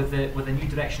coming out with a new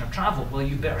direction of travel, well,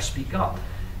 you better speak up.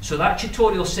 So that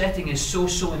tutorial setting is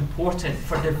so important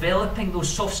for developing those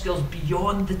soft skills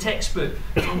beyond the textbook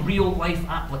for real life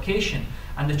application.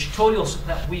 And the tutorials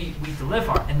that we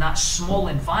deliver in that small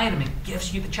environment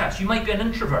gives you the chance. You might be an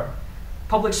introvert.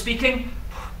 Public speaking,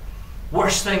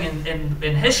 worst thing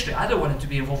in history. I don't want to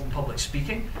be involved in public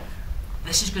speaking.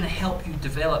 This is going to help you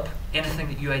develop anything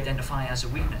that you identify as a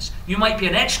weakness. You might be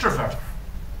an extrovert.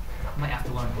 You might have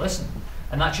to learn to listen.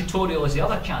 And that tutorial is the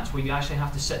other chance where you actually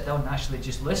have to sit down and actually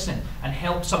just listen and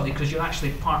help somebody, because you're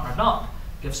actually partnered up.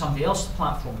 Give somebody else the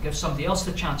platform, give somebody else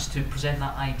the chance to present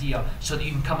that idea so that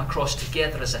you can come across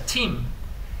together as a team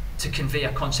to convey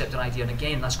a concept and idea. And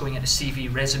again, that's going into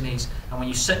CV, resumes, and when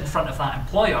you sit in front of that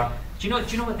employer, do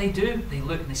you know what they do? They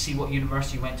look and they see what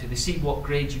university you went to, they see what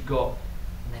grade you got,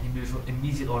 and then you move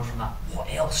immediately on from that.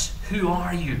 What else? Who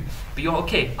are you? But you're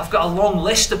okay, I've got a long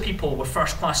list of people with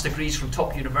first class degrees from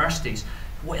top universities.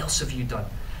 What else have you done?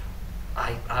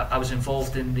 I was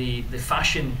involved in the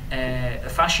fashion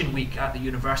week at the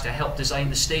university. I helped design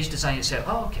the stage design itself.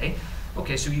 Oh, okay.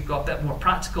 Okay, so you've got a bit more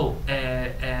practical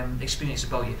experience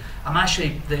about you. I'm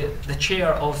actually the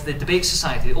chair of the Debate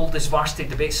Society, the oldest varsity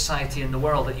debate society in the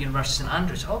world at University of St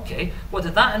Andrews. Okay, what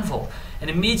did that involve? And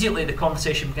immediately the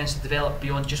conversation begins to develop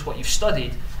beyond just what you've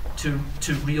studied to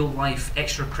real life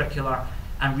extracurricular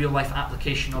and real life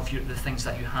application of the things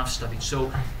that you have studied. So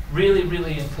really,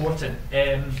 really important.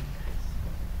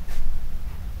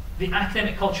 The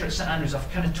academic culture at St Andrews, I've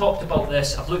kind of talked about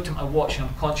this, I've looked at my watch and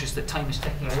I'm conscious that time is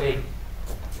ticking away.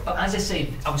 But as I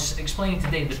say, I was explaining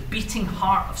today, the beating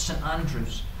heart of St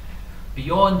Andrews,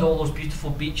 beyond all those beautiful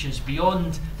beaches,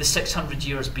 beyond the 600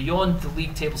 years, beyond the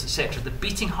league tables, etc., the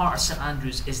beating heart of St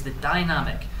Andrews is the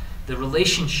dynamic, the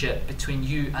relationship between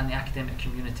you and the academic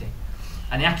community.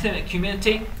 And the academic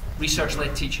community,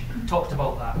 research-led teaching, we talked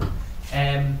about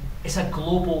that. It's a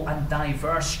global and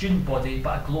diverse student body,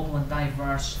 but a global and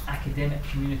diverse academic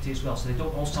community as well. So they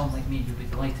don't all sound like me, you'll be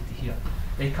delighted to hear.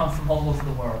 They come from all over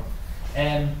the world.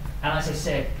 And as I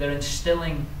said, they're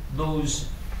instilling those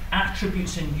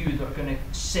attributes in you that are going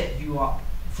to set you up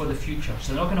for the future.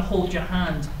 So they're not going to hold your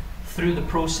hand through the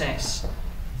process.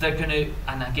 They're going to,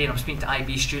 and again, I'm speaking to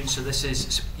IB students, so this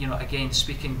is, again,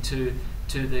 speaking to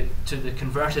the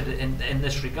converted in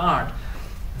this regard.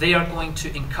 They are going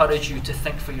to encourage you to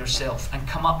think for yourself and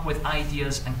come up with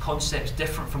ideas and concepts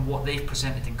different from what they've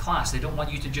presented in class. They don't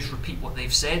want you to just repeat what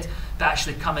they've said, but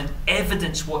actually come and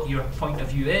evidence what your point of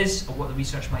view is or what the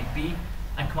research might be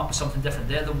and come up with something different.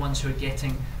 They're the ones who are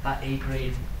getting that A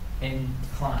grade in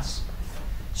class.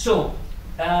 So,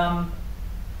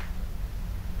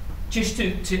 just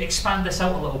to expand this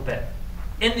out a little bit,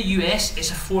 in the US,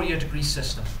 it's a 4-year degree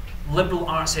system, liberal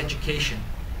arts education.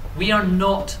 We are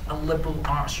not a liberal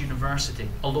arts university,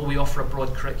 although we offer a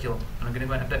broad curriculum, and I'm going to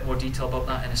go into a bit more detail about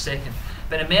that in a second.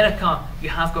 But in America, you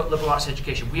have got liberal arts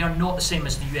education. We are not the same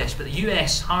as the US, but the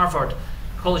US, Harvard,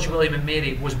 College of William and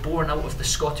Mary, was born out of the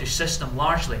Scottish system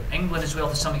largely, England as well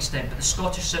to some extent, but the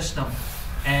Scottish system,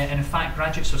 and in fact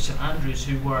graduates of St Andrews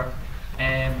who were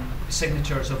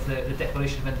signatories of the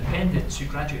Declaration of Independence, who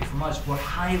graduated from us, were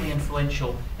highly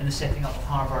influential in the setting up of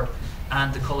Harvard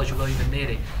and the College of William and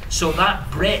Mary. So that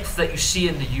breadth that you see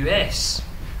in the US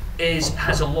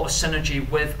has a lot of synergy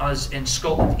with us in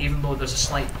Scotland, even though there is a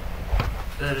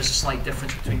slight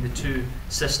difference between the two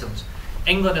systems.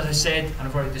 England, as I said, and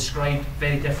I've already described,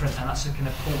 very different, and that's a kind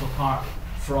of pulled apart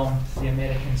from the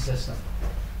American system.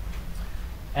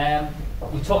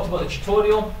 We talked about the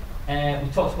tutorial, we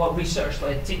talked about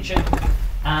research-led teaching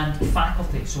and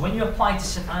faculty. So when you apply to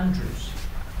St Andrews,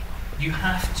 you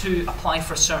have to apply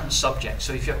for a certain subject.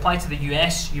 So if you apply to the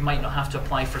US, you might not have to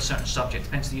apply for a certain subject.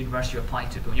 Depends on the university you apply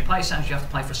to. But when you apply to St Andrews, you have to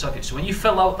apply for a subject. So when you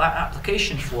fill out that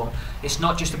application form, it's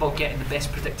not just about getting the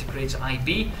best predicted grades at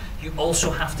IB. You also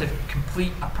have to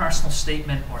complete a personal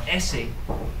statement or essay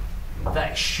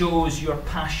that shows your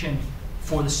passion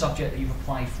for the subject that you've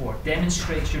applied for,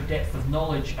 demonstrates your depth of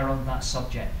knowledge around that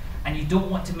subject. And you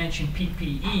don't want to mention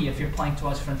PPE if you're applying to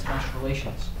us for international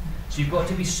relations. So you've got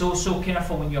to be so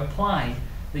careful when you apply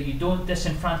that you don't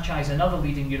disenfranchise another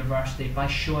leading university by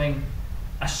showing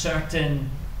a certain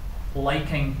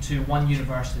liking to one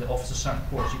university that offers a certain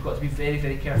course. You've got to be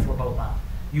very careful about that.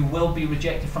 You will be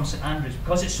rejected from St Andrews.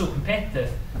 Because it's so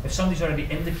competitive, if somebody's already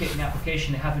indicated in the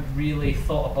application they haven't really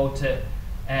thought about it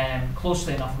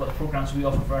closely enough about the programs we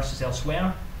offer versus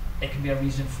elsewhere, it can be a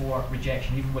reason for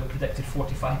rejection, even with predicted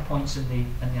 45 points in the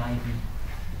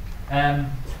IB.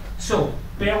 So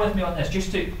bear with me on this,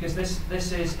 just because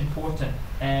this is important.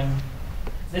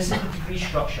 This is the degree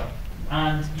structure,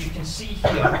 and you can see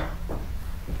here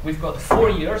we've got the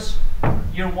 4 years: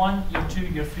 year 1, year 2,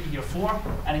 year 3, year 4.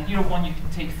 And in year 1, you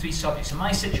can take 3 subjects. In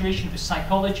my situation, it was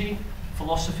psychology,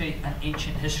 philosophy, and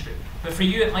ancient history. But for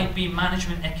you, it might be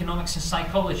management, economics, and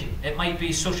psychology. It might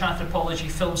be social anthropology,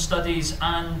 film studies,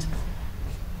 and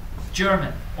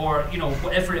German, or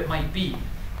whatever it might be.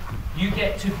 You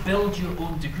get to build your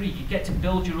own degree. You get to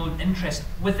build your own interest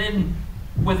within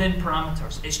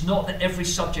parameters. It's not that every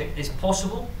subject is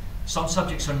possible. Some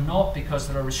subjects are not because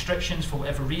there are restrictions for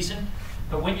whatever reason.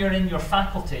 But when you're in your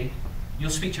faculty, you'll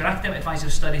speak to your academic advisor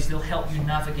of studies. They'll help you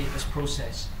navigate this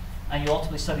process. And you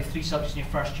ultimately study 3 subjects in your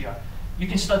first year. You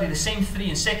can study the same 3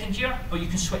 in second year, or you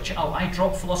can switch it out. I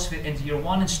dropped philosophy into year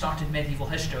 1 and started medieval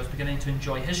history. I was beginning to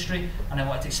enjoy history, and I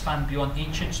wanted to expand beyond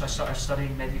ancient, so I started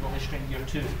studying medieval history in year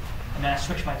 2. And then I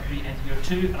switched my degree into year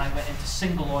 2, and I went into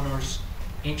single honours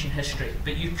ancient history.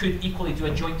 But you could equally do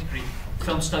a joint degree,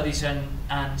 film studies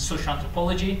and social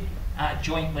anthropology, at a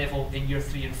joint level in year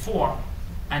 3 and 4.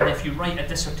 And if you write a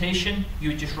dissertation, you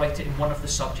would just write it in one of the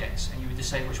subjects, and you would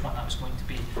decide which one that was going to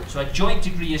be. So a joint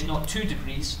degree is not 2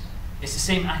 degrees. It's the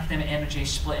same academic energy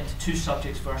split into 2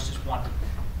 subjects versus 1.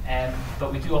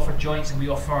 but we do offer joints and we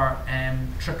offer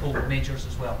triple majors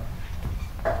as well.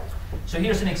 So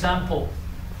here's an example.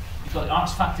 You've got the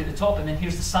arts faculty at the top, and then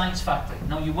here's the science faculty.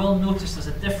 Now you will notice there's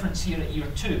a difference here at year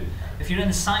 2. If you're in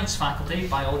the science faculty,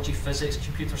 biology, physics,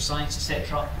 computer science,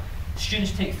 etc.,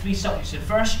 students take 3 subjects in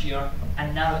first year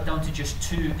and narrow it down to just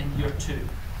 2 in year 2.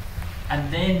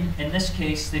 And then, in this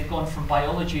case, they've gone from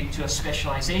biology to a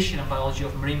specialisation in biology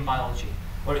of marine biology,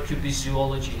 or it could be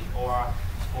zoology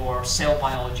or cell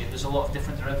biology. There's a lot of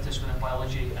different derivatives within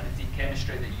biology and indeed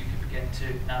chemistry that you can begin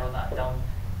to narrow that down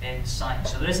in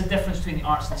science. So there is a difference between the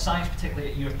arts and the science,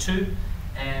 particularly at year 2,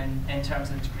 in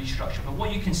terms of the degree structure. But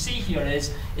what you can see here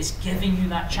is it's giving you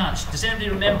that chance. Does anybody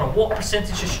remember what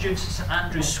percentage of students at St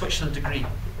Andrews switch their degree?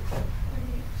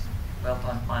 Well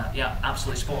done, Maya. Yeah,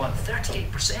 absolutely spot on.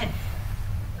 38%.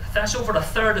 That's over a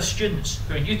third of students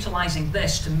who are utilising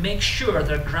this to make sure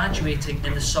they're graduating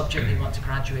in the subject they want to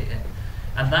graduate in.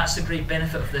 And that's the great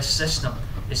benefit of this system,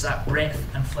 is that breadth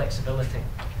and flexibility.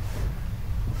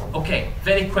 Okay,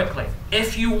 very quickly.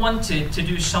 If you wanted to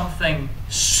do something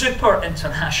super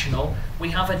international, we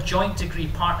have a joint degree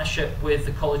partnership with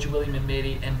the College of William and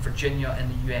Mary in Virginia in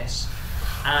the US.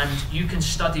 And you can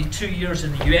study 2 years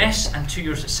in the US and 2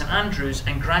 years at St Andrews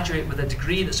and graduate with a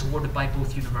degree that's awarded by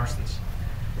both universities.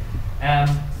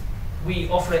 We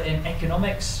offer it in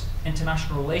economics,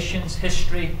 international relations,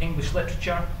 history, English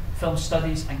literature, film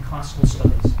studies and classical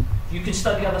studies. You can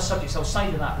study other subjects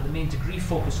outside of that, but the main degree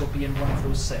focus will be in one of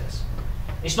those 6.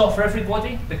 It's not for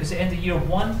everybody, because at the end of year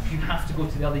 1, you have to go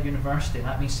to the other university.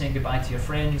 That means saying goodbye to your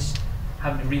friends,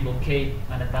 having to relocate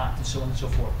and adapt and so on and so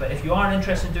forth. But if you are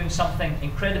interested in doing something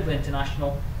incredibly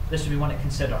international, this would be one to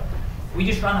consider. We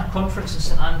just ran a conference in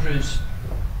St Andrews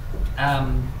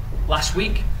last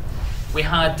week. We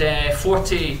had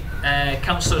 40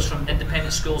 counsellors from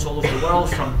independent schools all over the world,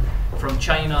 from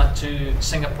China to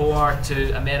Singapore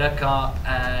to America,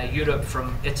 Europe,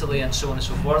 from Italy and so on and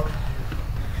so forth.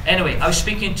 Anyway, I was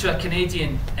speaking to a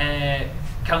Canadian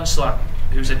counsellor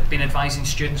who's been advising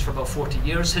students for about 40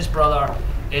 years. His brother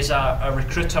is a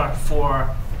recruiter for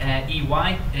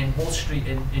EY in Wall Street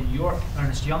in New York,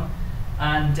 Ernest Young.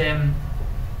 And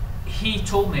he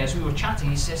told me as we were chatting,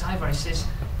 he says, Ivar, he says,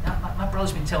 my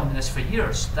brother's been telling me this for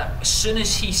years, that as soon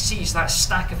as he sees that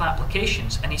stack of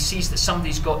applications and he sees that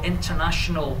somebody's got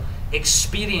international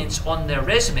experience on their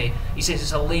resume, he says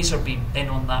it's a laser beam in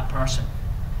on that person.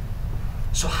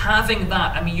 So having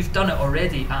that, I mean, you've done it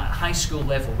already at high school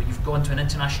level, where you've gone to an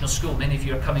international school. Many of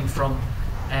you are coming from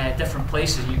different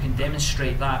places. You can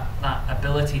demonstrate that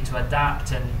ability to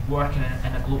adapt and work in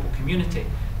a global community.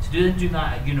 To do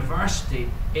that at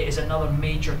university, it is another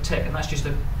major tick, and that's just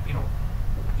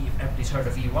everybody's heard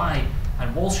of EY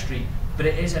and Wall Street, but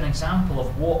it is an example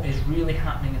of what is really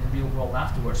happening in the real world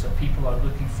afterwards, that people are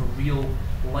looking for real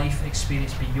life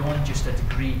experience beyond just a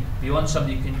degree, beyond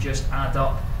somebody who can just add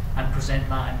up and present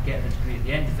that and get the degree at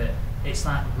the end of it. It's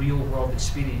that real world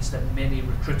experience that many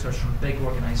recruiters from big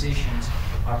organisations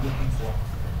are looking for.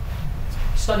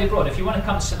 Study abroad. If you want to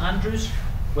come to St Andrews,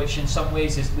 which in some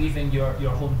ways is leaving your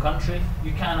home country,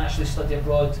 you can actually study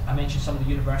abroad. I mentioned some of the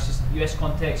universities in the US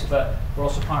context, but we're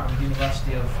also partnered with the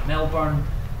University of Melbourne,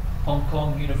 Hong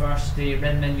Kong University,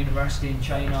 Renmin University in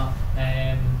China,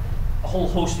 a whole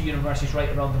host of universities right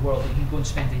around the world that you can go and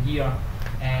spend a year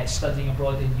studying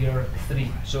abroad in year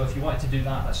 3. So if you wanted to do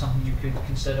that, that's something you could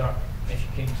consider if you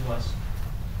came to us.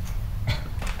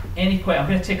 I'm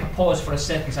going to take a pause for a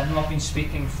second, because I know I've been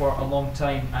speaking for a long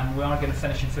time and we are going to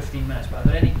finish in 15 minutes, but are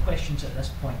there any questions at this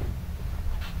point?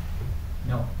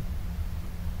 No?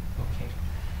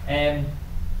 Okay.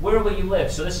 Where will you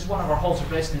live? So this is one of our halls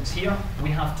of residence here.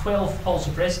 We have 12 halls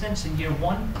of residence in year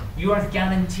 1. You are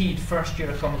guaranteed first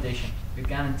year accommodation. You're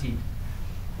guaranteed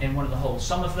in one of the halls.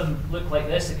 Some of them look like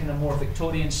this, they're kind of more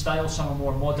Victorian style, some are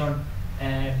more modern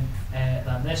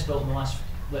than this, built in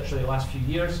literally the last few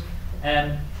years.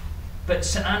 But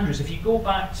St Andrews, if you go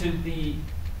back to the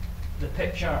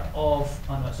picture of,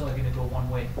 oh no, it's only going to go one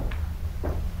way.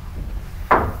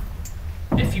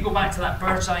 If you go back to that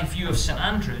bird's eye view of St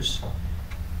Andrews,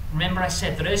 remember I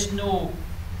said there is no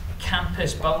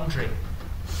campus boundary.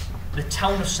 The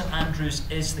town of St Andrews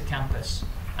is the campus.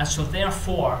 And so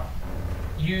therefore,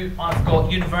 you have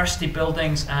got university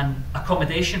buildings and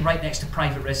accommodation right next to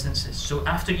private residences. So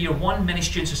after year 1, many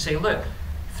students will say, look,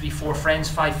 3, 4 friends,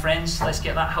 5 friends, let's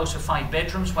get that house with 5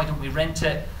 bedrooms, why don't we rent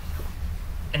it?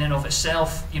 In and of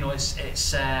itself,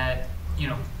 it's a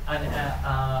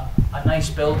nice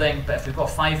building, but if we've got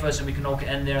 5 of us and we can all get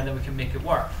in there, then we can make it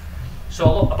work.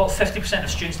 So about 50%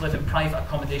 of students live in private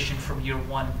accommodation from year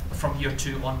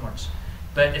 2 onwards.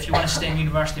 But if you want to stay in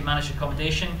university managed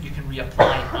accommodation, you can reapply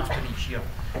after each year.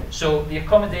 So the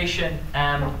accommodation,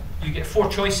 you get 4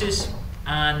 choices,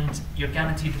 and you're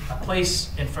guaranteed a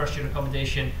place in first year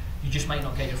accommodation. You just might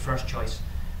not get your first choice.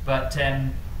 But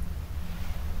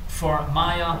for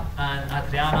Maya and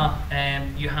Adriana,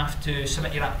 you have to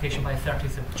submit your application by the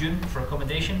 30th of June for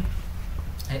accommodation.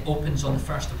 It opens on the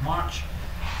 1st of March.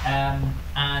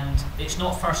 And it's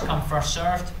not first come, first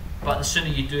served, but the sooner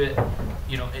you do it,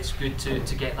 you know, it's good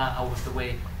to get that out of the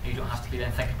way. You don't have to be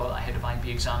then thinking about that ahead of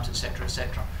IB exams, etc.,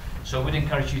 etc. So I would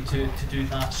encourage you to do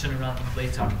that sooner rather than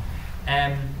later.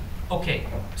 Okay,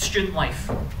 student life.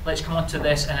 Let's come on to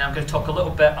this, and I'm going to talk a little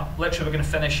bit. Literally, we're going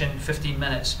to finish in 15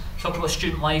 minutes. Talk about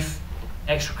student life,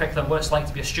 extracurricular, what it's like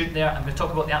to be a student there. I'm going to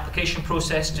talk about the application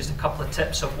process, just a couple of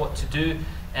tips of what to do.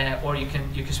 Or you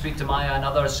can speak to Maya and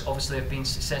others. Obviously, have been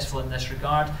successful in this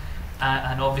regard,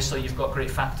 and obviously you've got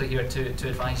great faculty here to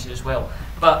advise you as well.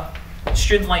 But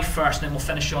student life first, and then we'll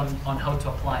finish on how to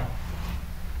apply.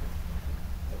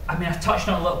 I mean, I've touched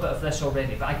on a little bit of this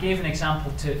already, but I gave an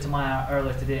example to Maya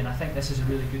earlier today, and I think this is a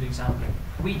really good example.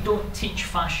 We don't teach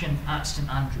fashion at St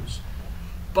Andrews,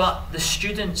 but the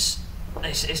students,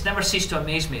 it's never ceased to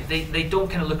amaze me. They don't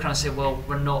kind of look around and say, well,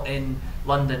 we're not in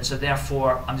London, so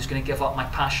therefore I'm just going to give up my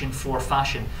passion for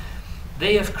fashion.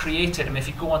 They have created, I mean, if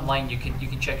you go online, you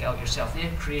can check it out yourself. They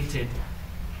have created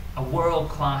a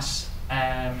world-class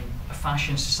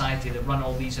fashion society that run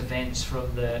all these events,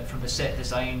 from the set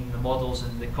design, the models,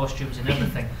 and the costumes and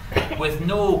everything, with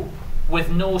no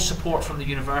support from the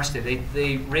university.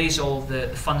 They raise all the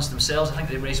funds themselves. I think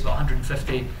they raised about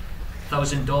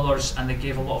 $150,000, and they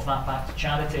gave a lot of that back to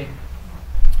charity.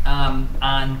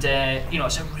 You know,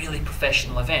 it's a really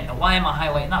professional event. Now, why am I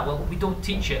highlighting that? Well, we don't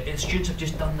teach it. Students have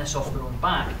just done this off their own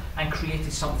back and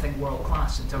created something world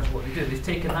class in terms of what they do. They've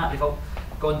taken that. They've all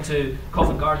gone to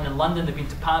Covent Garden in London. They've been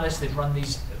to Paris. They've run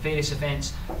these various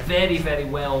events. Very, very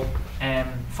well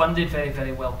funded. Very,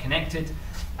 very well connected.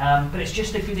 But it's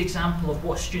just a good example of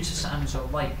what students at St Andrews are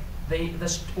like.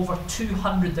 There's over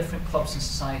 200 different clubs and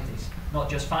societies. Not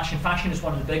just fashion. Fashion is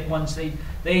one of the big ones. They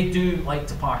do like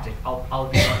to party. I'll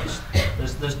be honest.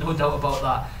 There's no doubt about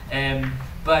that.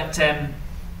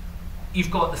 You've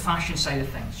got the fashion side of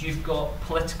things. You've got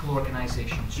political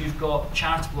organisations. You've got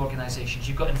charitable organisations.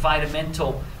 You've got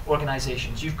environmental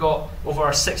organisations. You've got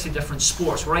over 60 different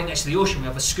sports. We're right next to the ocean. We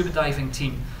have a scuba diving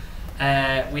team.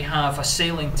 We have a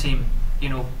sailing team. You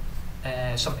know,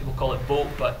 some people call it boat,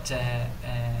 but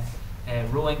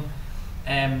rowing.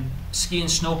 Ski and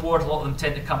snowboard, a lot of them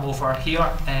tend to come over here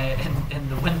in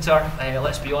the winter.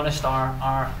 Let's be honest,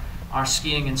 our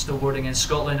skiing and snowboarding in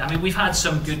Scotland, I mean, we've had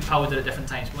some good powder at different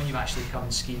times, but when you actually come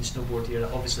and ski and snowboard here,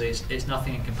 obviously it's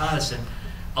nothing in comparison.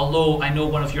 Although I know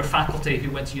one of your faculty who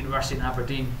went to university in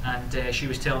Aberdeen, and she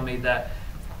was telling me that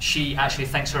she actually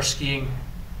thinks her skiing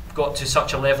got to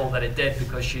such a level that it did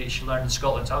because she learned in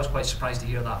Scotland, so I was quite surprised to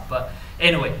hear that. But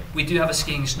anyway, we do have a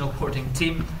skiing and snowboarding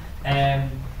team.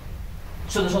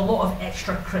 So there's a lot of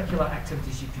extracurricular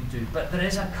activities you can do, but there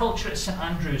is a culture at St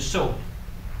Andrews. So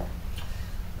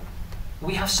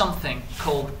we have something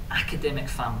called academic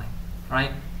family,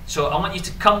 right? So I want you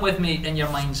to come with me in your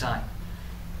mind's eye.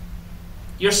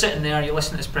 You're sitting there, you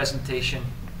listen to this presentation,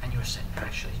 and you're saying,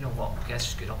 actually, you know what, okay, this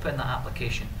is good, I'll put in that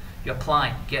application. You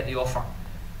apply, get the offer.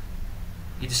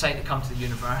 You decide to come to the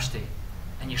university,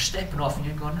 and you're stepping off and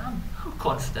you're going, I'm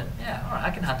confident, yeah, all right,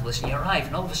 I can handle this. And you arrive,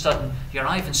 and all of a sudden, you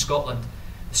arrive in Scotland,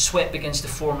 the sweat begins to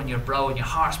form in your brow, and your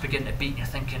heart's beginning to beat, and you're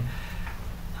thinking,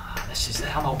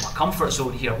 I'm out of my comfort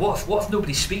zone here. What if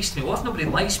nobody speaks to me? What if nobody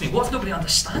likes me? What if nobody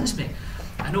understands me?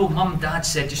 I know Mum and Dad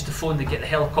said just to phone, they get the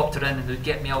helicopter in and they'd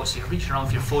get me out, so you reach around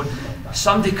for your phone.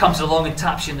 Somebody comes along and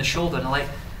taps you in the shoulder and they're like,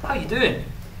 how you doing?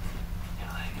 You're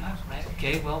like, oh, right,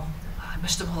 okay, well,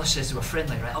 Mr. Moller says they were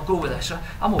friendly, right, I'll go with this.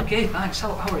 I'm okay, thanks,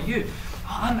 how are you?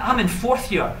 Oh, I'm in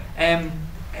 4th year.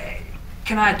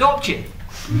 Can I adopt you?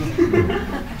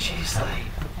 And she's like,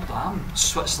 hold on, I'm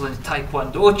Switzerland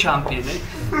Taekwondo champion.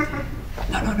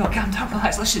 No, calm down,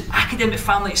 relax. Listen, academic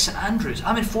family at St Andrews.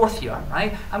 I'm in 4th year,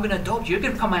 right? I'm going to adopt you. You're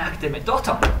going to become my academic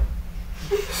daughter.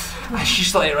 And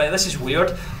she's like, right, this is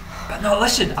weird. But no,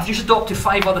 listen, I've just adopted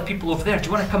 5 other people over there. Do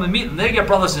you want to come and meet them? They're your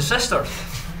brothers and sisters.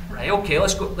 Right, okay,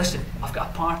 let's go. Listen, I've got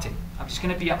a party. I'm just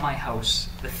going to be at my house.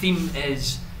 The theme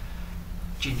is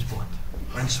James Bond.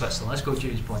 We're in Switzerland. Let's go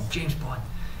James Bond. James Bond.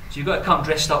 So you've got to come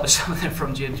dressed up as something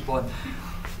from James Bond.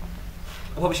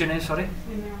 What was your name, sorry?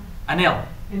 Anel.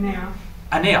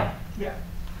 Anea. Yeah.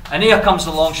 Anea comes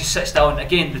along, she sits down,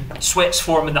 again, the sweat's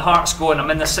forming, the heart's going, I'm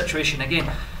in this situation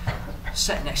again.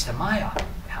 Sitting next to Maya,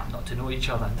 we happen not to know each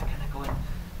other, and they're kind of going,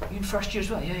 are you in 1st year as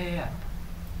well? Yeah.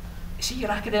 Is he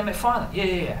your academic father?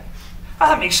 Yeah.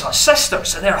 that makes us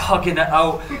sisters, and they're hugging it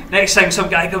out. Next thing, some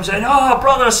guy comes in, oh,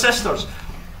 brothers, sisters.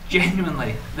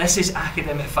 Genuinely, this is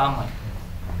academic family.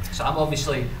 So I'm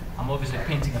obviously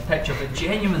painting a picture, but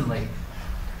genuinely,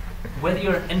 whether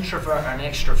you're an introvert or an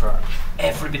extrovert,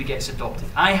 everybody gets adopted.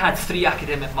 I had 3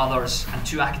 academic mothers and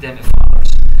 2 academic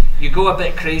fathers. You go a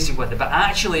bit crazy with it, but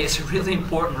actually it's a really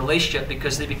important relationship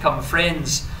because they become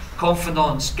friends,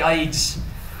 confidants, guides.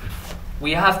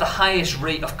 We have the highest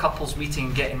rate of couples meeting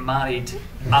and getting married,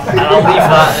 and I'll leave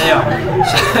that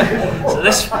there. So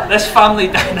this family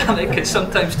dynamic can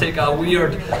sometimes take a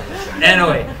weird...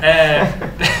 Anyway,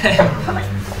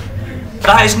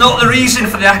 that is not the reason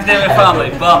for the academic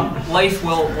family, but life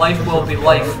will be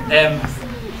life.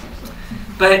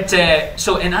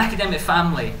 So in academic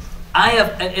family, I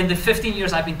have, in the 15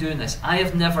 years I've been doing this, I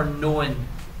have never known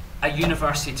a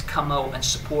university to come out and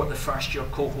support the first year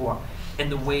cohort in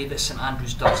the way that St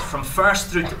Andrews does. From first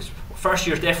through to first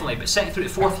year definitely, but second through to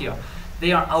 4th year,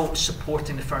 they are out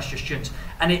supporting the first year students.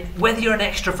 And whether you're an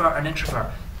extrovert or an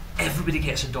introvert, everybody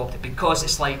gets adopted because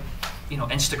it's like, you know,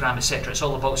 Instagram, etc. It's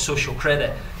all about social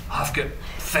credit. I've got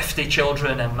 50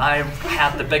 children and I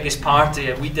had the biggest party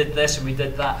and we did this and we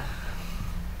did that.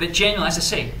 But genuinely, as I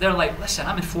say, they're like, listen,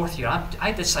 I'm in 4th year,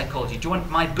 I did psychology. Do you want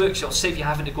my books? It'll save you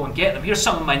having to go and get them. Here's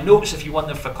some of my notes if you want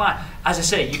them for class. As I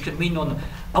say, you can lean on them.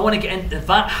 I want to get into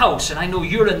that house and I know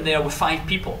you're in there with 5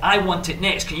 people. I want it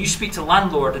next. Can you speak to the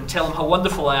landlord and tell him how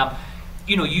wonderful I am?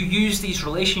 You know, you use these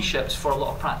relationships for a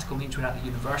lot of practical means when you're at the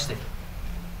university.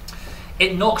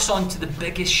 It knocks on to the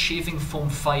biggest shaving foam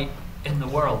fight in the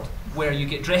world, where you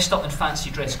get dressed up in fancy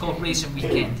dress, called Racing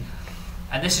Weekend.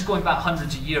 And this is going back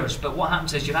hundreds of years, but what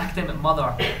happens is your academic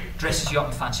mother dresses you up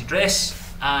in fancy dress,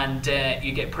 and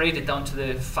you get paraded down to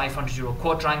the 500-year-old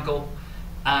quadrangle,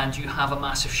 and you have a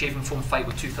massive shaving foam fight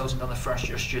with 2,000 other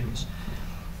first-year students.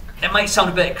 It might sound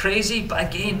a bit crazy, but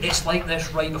again, it's like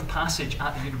this rite of passage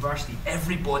at the university.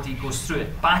 Everybody goes through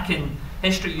it. Back in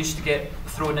history, used to get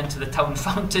thrown into the town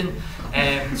fountain,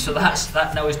 so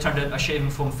that now has turned into a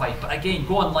shaving foam fight. But again,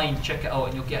 go online, check it out,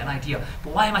 and you'll get an idea.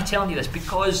 But why am I telling you this?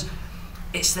 Because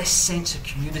it's this sense of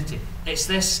community. It's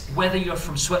this, whether you're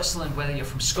from Switzerland, whether you're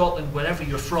from Scotland, wherever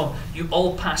you're from, you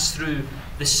all pass through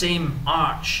the same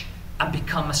arch and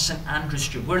become a St Andrews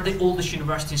student. We're the oldest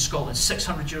university in Scotland,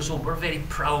 600 years old. We're a very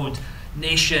proud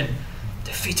nation,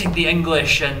 defeating the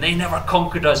English, and they never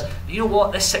conquered us. You know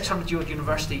what? This 600-year-old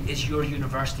university is your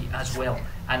university as well.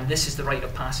 And this is the rite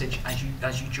of passage as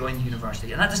you join the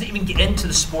university. And that doesn't even get into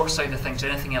the sports side of things or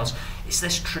anything else. It's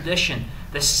this tradition,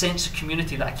 this sense of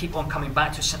community that I keep on coming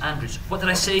back to St Andrews. What did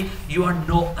I say? You are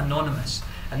not anonymous.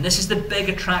 And this is the big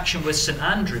attraction with St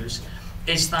Andrews,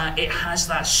 is that it has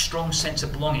that strong sense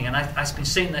of belonging. And I've been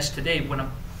saying this today when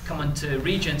I'm coming to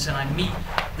Regents and I meet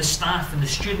the staff and the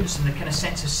students and the kind of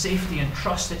sense of safety and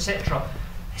trust, etc.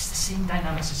 It's the same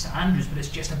dynamics as St Andrews, but it's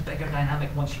just a bigger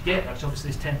dynamic once you get there. It's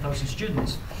obviously there's 10,000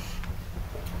 students.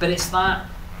 But it's that,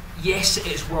 yes, it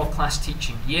is world-class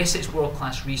teaching, yes, it's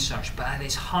world-class research, but at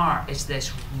its heart is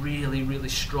this really, really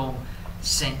strong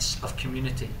sense of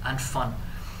community and fun.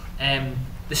 I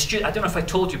don't know if I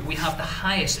told you, but we have the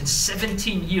highest in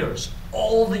 17 years.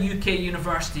 All the UK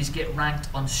universities get ranked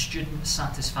on student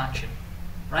satisfaction,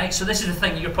 right? So this is the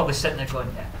thing, you're probably sitting there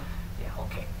going, yeah,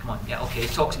 okay, come on, yeah, okay,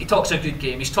 he talks a good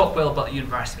game, he's talked well about the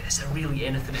university, is there really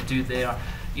anything to do there?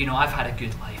 You know, I've had a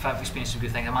good life, I've experienced some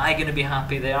good things, am I going to be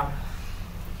happy there?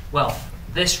 Well,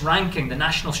 this ranking, the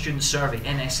National Student Survey,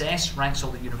 NSS, ranks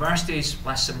all the universities,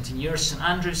 last 17 years. St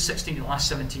Andrews, 16 in the last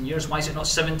 17 years. Why is it not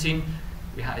 17?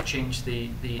 We had to change the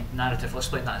narrative. I'll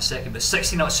explain that in a second. But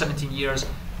 16 out of 17 years,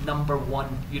 #1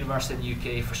 university in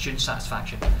the UK for student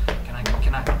satisfaction. Can I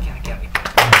get it?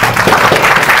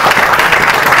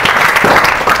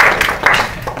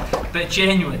 But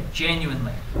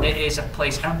genuinely, it is a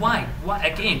place. And why?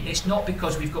 Again, it's not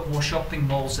because we've got more shopping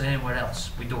malls than anywhere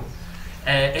else. We don't.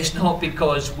 It's not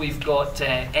because we've got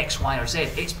X, Y, or Z.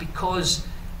 It's because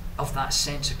of that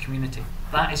sense of community.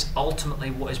 That is ultimately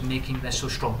what is making this so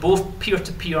strong. Both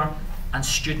peer-to-peer and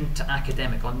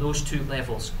student-to-academic, on those 2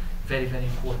 levels. Very, very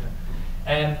important.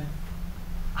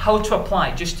 How to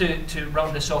apply, just to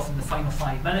round this off in the final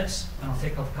 5 minutes, and I'll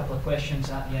take a couple of questions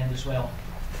at the end as well.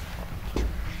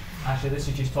 Actually, this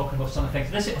is just talking about some of the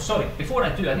things. Sorry, before I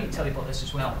do, I need to tell you about this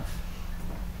as well.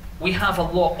 We have a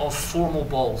lot of formal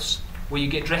balls, where you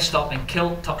get dressed up in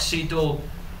kilt, tuxedo,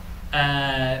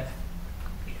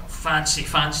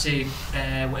 fancy,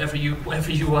 whatever you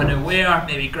want to wear,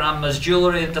 maybe grandma's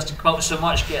jewellery that doesn't come out so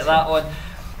much, get that on.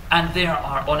 And there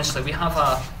are, honestly, we have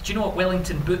do you know what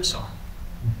Wellington boots are?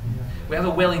 We have a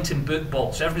Wellington boot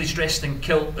ball. So everybody's dressed in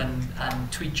kilt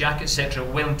and tweed jackets, etc.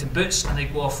 Wellington boots, and they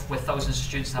go off with thousands of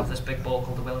students and have this big ball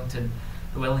called the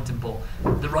Wellington ball.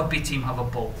 The rugby team have a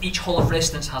ball. Each hall of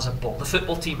residence has a ball. The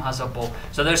football team has a ball.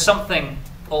 So there's something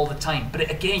all the time.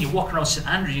 But again, you walk around St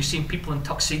Andrews, you're seeing people in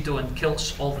tuxedo and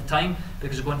kilts all the time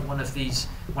because they're going to one of these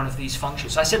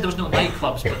functions. So I said there was no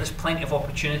nightclubs, but there's plenty of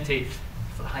opportunity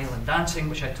for Highland dancing,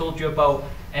 which I told you about,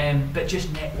 but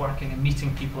just networking and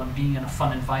meeting people and being in a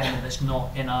fun environment that's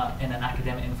not in an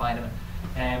academic environment.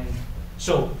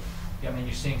 So, I mean,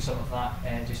 you're seeing some of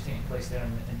that just taking place there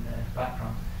in the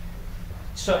background.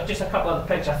 So just a couple of the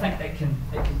pictures. I think it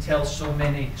can tell so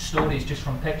many stories just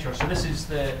from pictures. So this is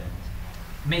the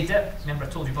May Dip. Remember I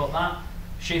told you about that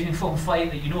shaving foam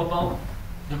fight that you know about.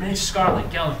 The red scarlet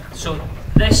gown. So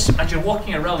this, as you're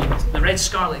walking around, the red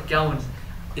scarlet gown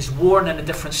is worn in a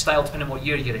different style depending on what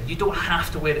year you're in. You don't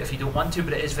have to wear it if you don't want to,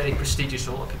 but it is very prestigious,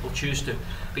 so a lot of people choose to.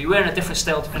 But you wear it in a different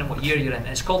style depending on what year you're in. And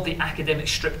it's called the academic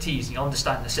striptease, and you'll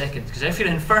understand in a second. Because if you're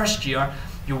in first year,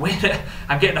 you wear it.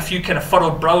 I'm getting a few kind of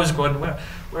furrowed brows going,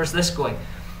 where's this going?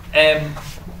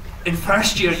 In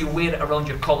first year, you wear it around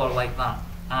your collar like that,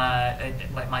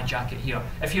 like my jacket here.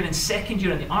 If you're in second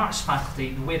year in the arts faculty,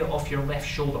 you wear it off your left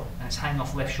shoulder, and it's hanging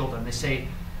off left shoulder. And they say,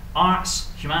 arts,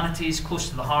 humanities, close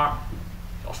to the heart,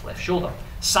 off left shoulder.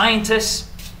 Scientists,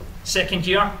 second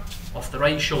year, off the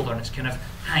right shoulder, and it's kind of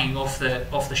hanging off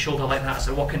the shoulder like that as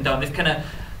they're walking down. They've kind of,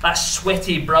 that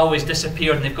sweaty brow has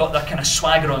disappeared, and they've got that kind of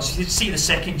swagger on. So you see the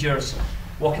second years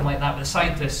walking like that, but the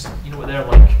scientists, you know what they're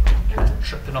like, kind of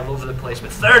tripping all over the place.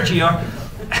 But third year,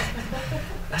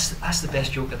 that's the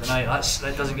best joke of the night.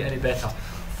 That doesn't get any better.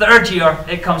 Third year,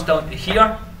 it comes down to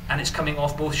here, and it's coming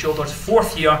off both shoulders.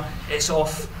 Fourth year, it's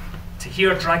off to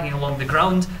here, dragging along the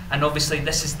ground, and obviously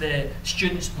this is the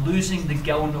students losing the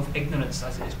gown of ignorance,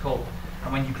 as it is called.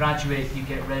 And when you graduate, you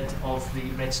get rid of the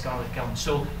red scarlet gown.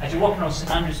 So as you walk around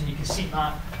St Andrews, and you can see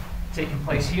that taking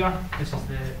place here. This is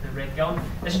the red gown.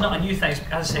 This is not a new thing. It's,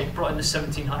 as I say, brought in the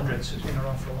 1700s, so it's been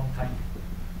around for a long time.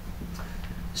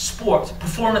 Sport,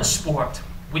 performance sport.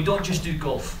 We don't just do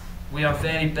golf. We are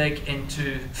very big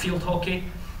into field hockey,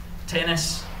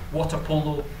 tennis, water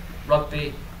polo,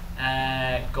 rugby,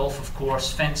 golf, of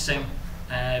course, fencing,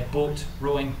 boat,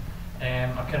 rowing,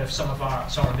 are kind of some of our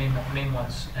main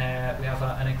ones. We have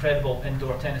an incredible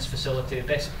indoor tennis facility,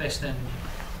 best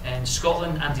in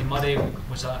Scotland. Andy Murray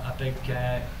was a big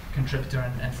contributor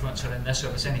and influencer in this. So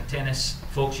if there's any tennis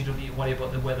folks, you don't need to worry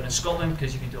about the weather in Scotland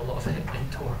because you can do a lot of it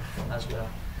indoor as well.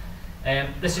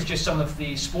 This is just some of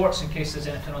the sports in case there's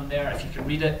anything on there, if you can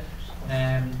read it.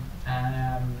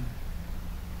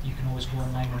 You can always go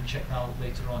online and check that out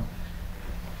later on.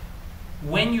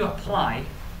 When you apply,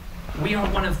 we are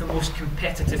one of the most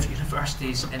competitive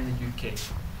universities in the UK.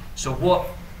 So what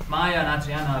Maya and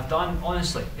Adriana have done,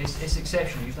 honestly, it's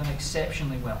exceptional. You've done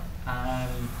exceptionally well.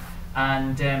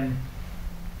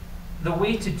 The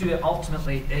way to do it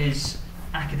ultimately is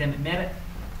academic merit,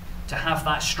 to have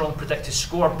that strong predicted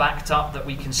score backed up that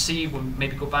we can see. We'll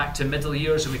maybe go back to middle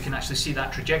years and we can actually see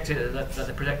that trajectory, that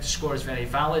the predicted score is very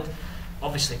valid.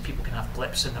 Obviously, people can have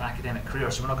blips in their academic career,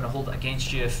 so we're not going to hold it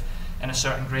against you if in a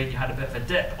certain grade you had a bit of a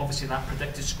dip. Obviously, that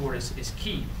predicted score is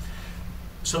key.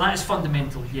 So that is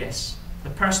fundamental, yes. The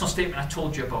personal statement I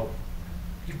told you about,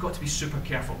 you've got to be super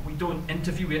careful. We don't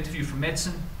interview, we interview for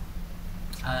medicine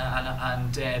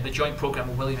and the joint program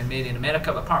with William and Mary in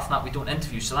America, but apart from that, we don't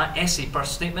interview. So that essay personal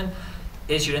statement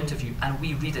is your interview, and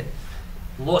we read it.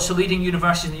 Lots of leading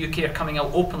universities in the UK are coming out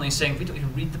openly saying, we don't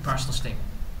even read the personal statement.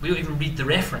 We don't even read the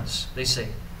reference, they say.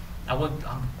 I won't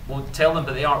tell them,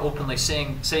 but they are openly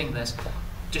saying this,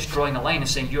 just drawing a line and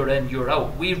saying you're in, you're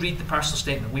out. We read the personal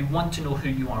statement. We want to know who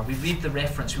you are. We read the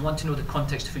reference. We want to know the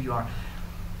context of who you are.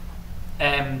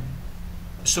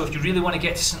 So if you really want to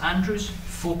get to St Andrews,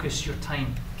 focus your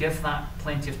time. Give that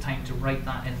plenty of time to write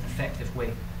that in an effective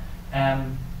way.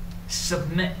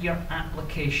 Submit your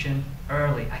application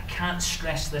early. I can't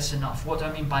stress this enough. What do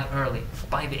I mean by early?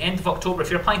 By the end of October. If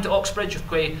you're applying to Oxbridge,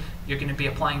 you're going to be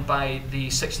applying by the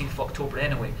 16th of October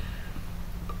anyway.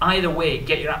 Either way,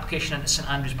 get your application into St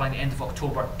Andrews by the end of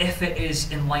October if it is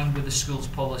in line with the school's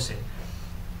policy.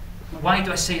 Why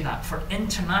do I say that? For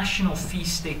international fee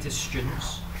status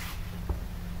students,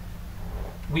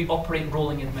 we operate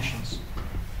rolling admissions.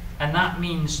 And that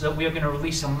means that we are going to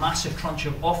release a massive tranche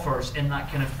of offers in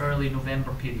that kind of early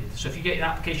November period. So if you get your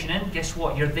application in, guess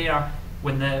what? You're there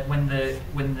when the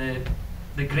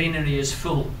granary is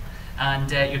full,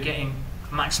 and you're getting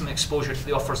maximum exposure to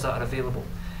the offers that are available.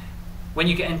 When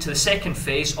you get into the second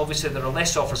phase, obviously there are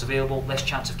less offers available, less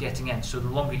chance of getting in. So the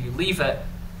longer you leave it,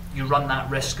 you run that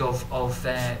risk of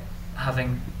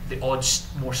having the odds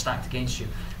more stacked against you.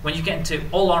 When you get into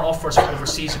all our offers for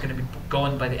overseas are going to be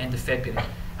gone by the end of February,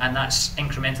 and that's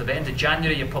incremental. By the end of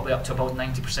January, you're probably up to about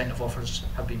 90% of offers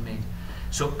have been made.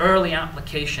 So early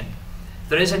application.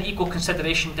 There is an equal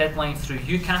consideration deadline through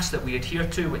UCAS that we adhere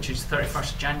to, which is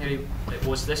 31st of January, it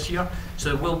was this year. So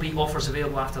there will be offers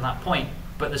available after that point,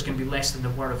 but there's going to be less than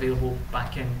there were available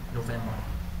back in November.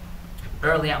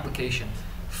 Early application.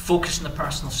 Focus on the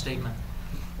personal statement.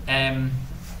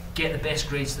 Get the best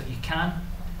grades that you can,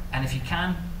 and if you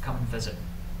can, come and visit.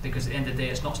 Because at the end of the day,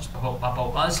 it's not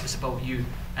about us, it's about you,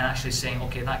 and actually saying,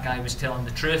 okay, that guy was telling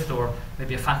the truth, or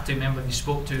maybe a faculty member you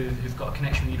spoke to who've got a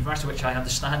connection with the university, which I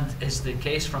understand is the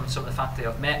case from some of the faculty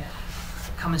I've met.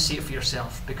 Come and see it for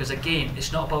yourself, because again,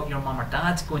 it's not about your mum or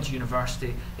dad going to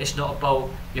university, it's not about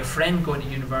your friend going to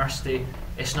university,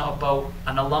 it's not about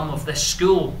an alum of this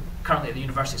school currently at the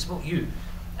university, it's about you.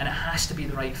 And it has to be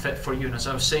the right fit for you. And as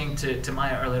I was saying to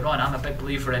Maya earlier on, I'm a big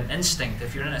believer in instinct.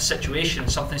 If you're in a situation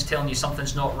and something's telling you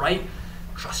something's not right,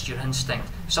 trust your instinct.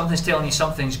 If something's telling you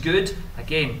something's good,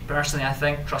 again, personally I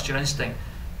think, trust your instinct.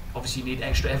 Obviously you need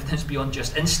extra evidence beyond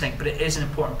just instinct, but it is an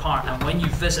important part. And when you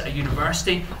visit a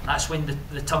university, that's when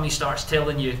the tummy starts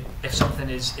telling you if something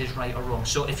is right or wrong.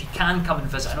 So if you can come and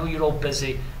visit, I know you're all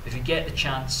busy, if you get the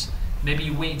chance, maybe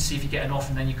you wait and see if you get an offer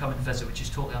and then you come and visit, which is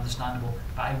totally understandable,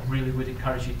 but I really would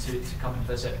encourage you to come and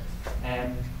visit.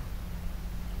 I'm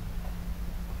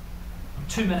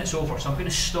 2 minutes over, so I'm going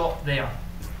to stop there.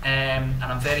 And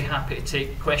I'm very happy to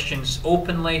take questions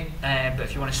openly, but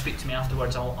if you want to speak to me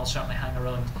afterwards, I'll certainly hang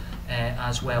around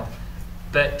as well.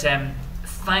 But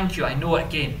thank you. I know,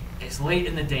 again, it's late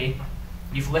in the day.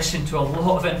 You've listened to a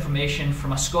lot of information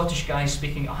from a Scottish guy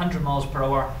speaking at 100 miles per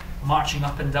hour, marching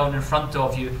up and down in front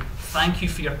of you. Thank you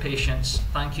for your patience,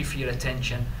 thank you for your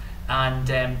attention, and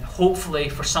hopefully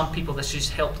for some people this has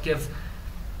helped give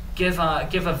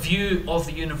a view of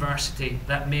the university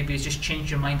that maybe has just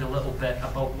changed your mind a little bit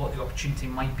about what the opportunity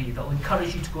might be. That will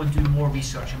encourage you to go and do more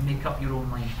research and make up your own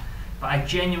mind. But I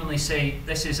genuinely say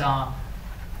this is a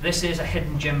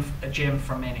hidden gem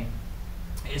for many.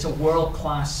 It is a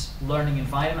world-class learning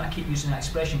environment. I keep using that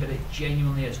expression, but it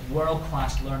genuinely is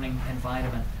world-class learning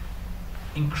environment.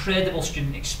 Incredible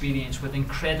student experience with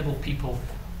incredible people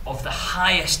of the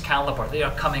highest caliber. They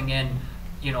are coming in,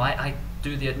 you know, I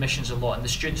do the admissions a lot, and the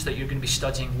students that you're going to be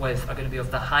studying with are going to be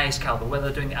of the highest caliber, whether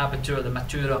they're doing the Abitur, the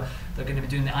Matura, they're going to be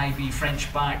doing the IB,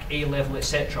 French bac, A-level,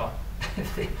 etc.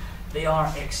 They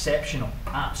are exceptional,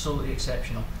 absolutely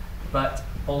exceptional, but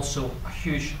also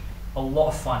a lot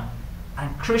of fun,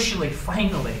 and crucially,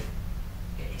 finally,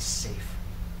 it is safe.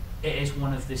 It is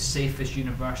one of the safest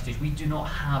universities. We do not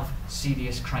have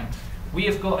serious crime. We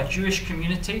have got a Jewish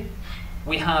community,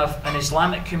 we have an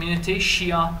Islamic community,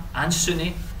 Shia and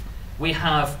Sunni, we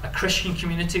have a Christian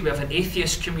community, we have an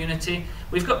atheist community,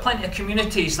 we've got plenty of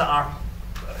communities that are,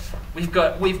 we've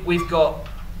got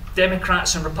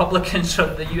Democrats and Republicans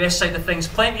on the US side of things,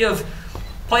 plenty of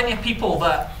people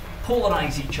that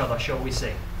polarize each other, shall we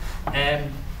say.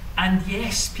 And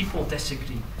yes, people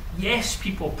disagree, yes,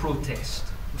 people protest.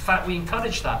 In fact, we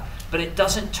encourage that, but it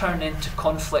doesn't turn into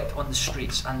conflict on the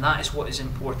streets, and that is what is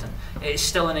important. It is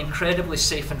still an incredibly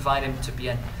safe environment to be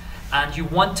in, and you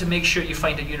want to make sure you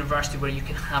find a university where you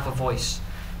can have a voice.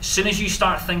 As soon as you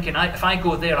start thinking, if I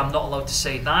go there, I'm not allowed to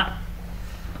say that,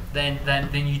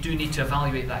 then you do need to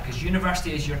evaluate that, because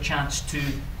university is your chance to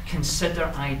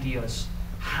consider ideas,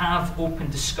 have open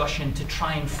discussion to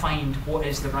try and find what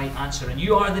is the right answer. And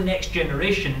you are the next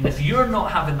generation, and if you're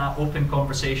not having that open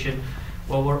conversation,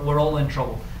 well, we're all in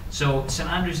trouble. So St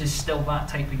Andrews is still that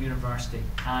type of university,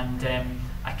 and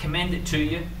I commend it to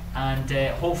you, and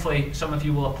hopefully some of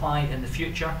you will apply in the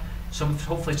future.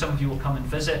 Hopefully some of you will come and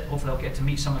visit. Hopefully I'll get to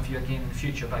meet some of you again in the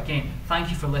future. But again, thank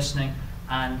you for listening,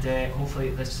 and hopefully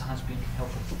this has been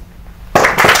helpful.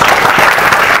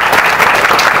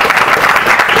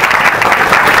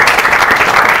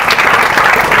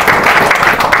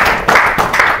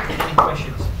 Any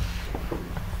questions?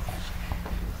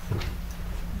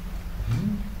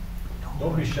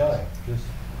 Don't be shy, just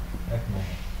act normal.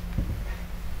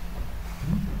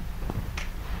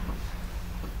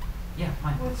 Yeah,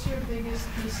 fine. What's your biggest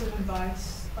piece of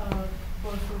advice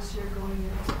for the first year going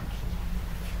into?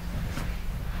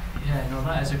 Yeah, no,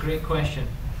 that is a great question.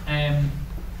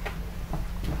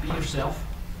 Be yourself.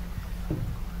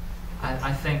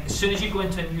 I think as soon as you go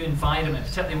into a new environment,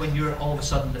 particularly when you're all of a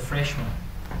sudden the freshman,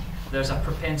 there's a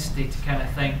propensity to kind of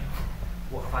think,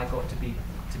 what have I got to be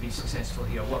successful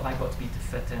here? What have I got to be to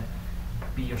fit in?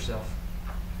 Be yourself.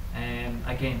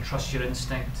 Again, trust your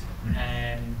instinct,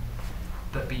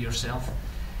 but be yourself.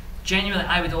 Genuinely,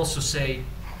 I would also say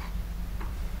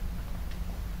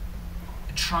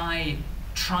try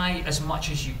try as much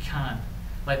as you can.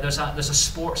 Like there's a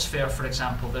sports fair, for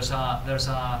example. There's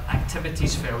a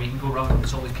activities fair where you can go around and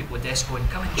there's all these people with desks going,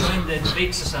 come and join the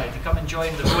debate society, come and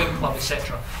join the rowing club,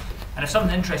 etc. And if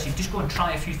something interests you, just go and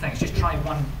try a few things. Just try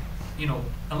one, you know,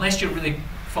 unless you're really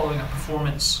following a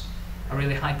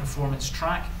really high performance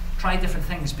track. Try different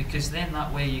things, because then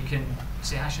that way you can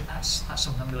say, actually, that's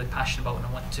something I'm really passionate about and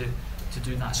I want to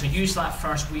do that. So use that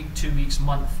first week, 2 weeks,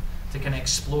 month to kind of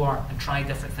explore and try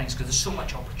different things, because there's so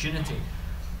much opportunity.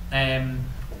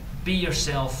 Be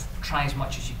yourself, try as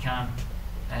much as you can.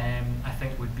 I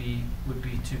think would be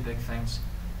two big things.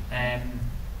 Yeah,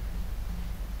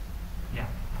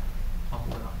 I'll go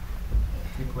with that.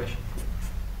 Good question.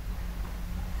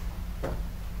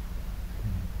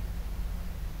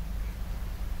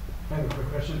 I have a quick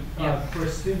question. Yeah. For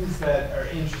students that are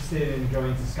interested in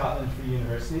going to Scotland for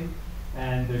university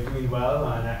and they're doing well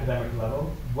on an academic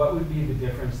level, what would be the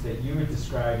difference that you would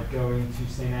describe going to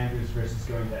St Andrews versus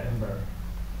going to Edinburgh?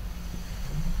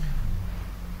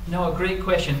 No, a great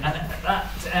question. And that,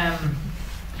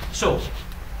 so,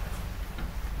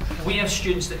 we have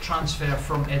students that transfer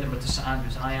from Edinburgh to St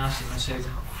Andrews, and I asked them, I said,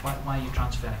 why are you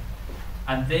transferring?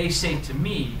 And they say to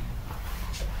me,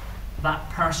 that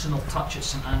personal touch at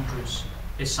St Andrews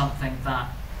is something that,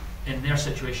 in their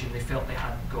situation, they felt they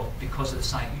hadn't got because of the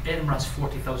site. Edinburgh has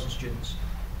 40,000 students.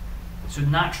 So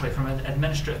naturally, from an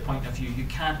administrative point of view, you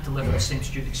can't deliver the same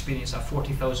student experience at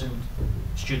 40,000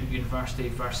 student university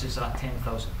versus at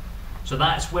 10,000. So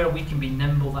that's where we can be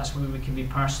nimble, that's where we can be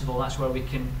personable, that's where we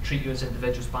can treat you as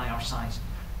individuals by our size.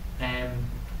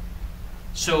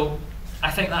 So I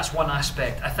think that's one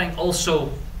aspect. I think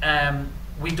also,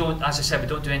 we don't, as I said, we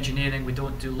don't do engineering, we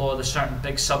don't do law. There's certain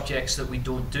big subjects that we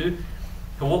don't do.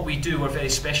 But what we do, we're very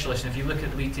specialist. And if you look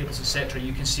at the league tables, etc.,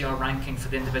 you can see our ranking for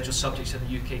the individual subjects in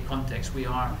the UK context. We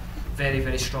are very,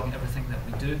 very strong in everything that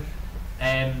we do.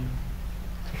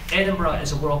 Edinburgh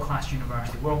is a world-class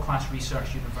university, world-class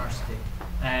research university.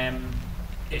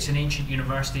 It's an ancient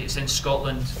university, it's in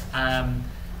Scotland.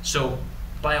 So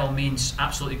by all means,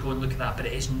 absolutely go and look at that, but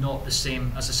it is not the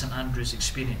same as a St Andrews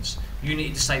experience. You need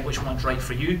to decide which one's right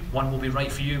for you. One will be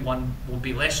right for you, one will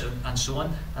be less, and so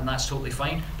on, and that's totally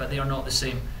fine, but they are not the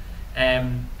same.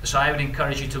 So I would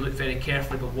encourage you to look very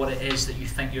carefully about what it is that you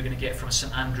think you're going to get from a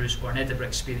St Andrews or an Edinburgh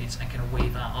experience, and kind of weigh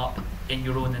that up in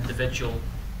your own individual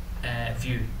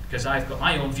view. Because I've got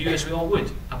my own view, as we all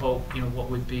would, about what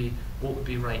would be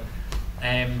right.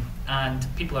 And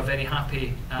people are very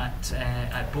happy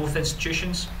at both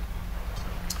institutions.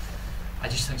 I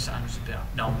just think St Andrews is better.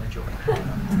 No, I'm only joking.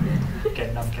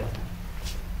 Kidding, I'm kidding.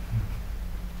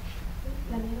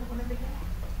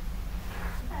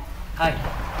 Hi.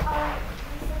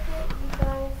 You said that you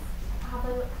guys have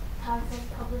a task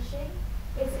of publishing.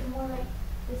 Is it more like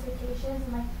dissertations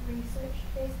and like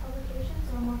research-based publications,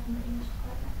 or more from the English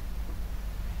department?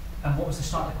 And what was the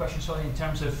start of the question, sorry, in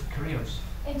terms of careers?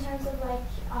 In terms of like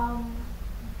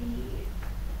the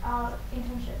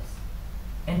internships.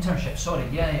 Internships, sorry,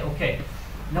 yeah, okay.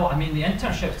 No, I mean the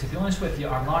internships, to be honest with you,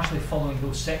 are largely following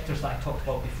those sectors that I talked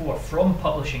about before, from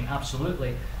publishing,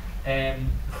 absolutely,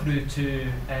 through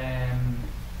to,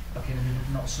 okay,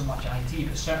 not so much IT,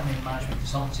 but certainly management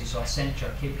consultancy, so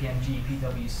Accenture, KPMG,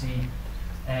 PwC,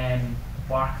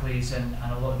 Barclays, and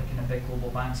a lot of the kind of big global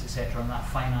banks, etc., and that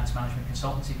finance management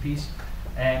consultancy piece.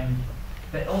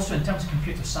 But also in terms of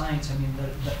computer science, I mean,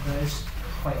 there is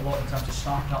quite a lot in terms of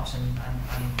startups and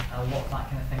a lot of that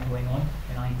kind of thing going on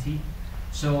in IT.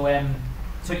 So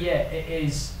yeah, it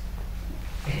is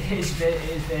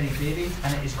very varied,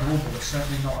 and it is global. It's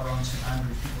certainly not around St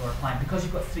Andrews people are applying. Because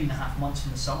you've got 3.5 months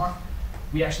in the summer,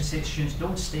 we actually say to students,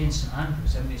 don't stay in St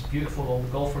Andrews. I mean, it's beautiful, all the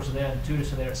golfers are there, the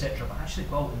tourists are there, etc., but actually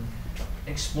go out and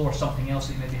explore something else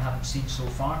that you maybe haven't seen so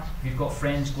far. If you've got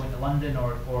friends going to London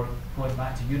or going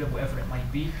back to Europe, whatever it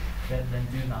might be, then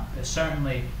do that. But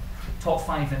certainly, top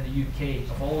 5 in the UK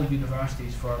of all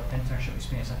universities for internship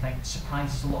experience, I think,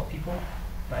 surprises a lot of people.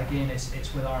 But again, it's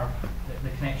with the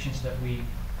connections that we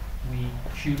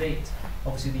curate.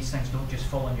 Obviously, these things don't just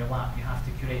fall in your lap. You have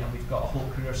to curate, and we've got a whole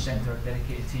career centre,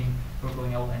 dedicated team who are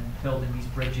going out and building these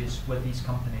bridges with these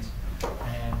companies.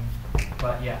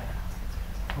 But yeah,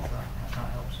 hope that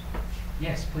helps.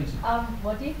 Yes, please.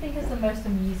 What do you think is the most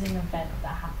amusing event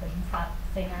that happens at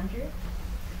St Andrews?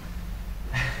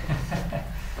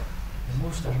 The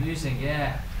most amusing,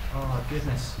 yeah. Oh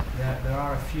goodness, there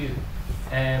are a few.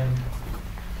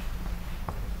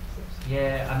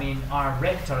 Yeah, I mean, our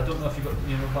rector, I don't know if you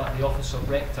know about the office of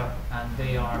rector, and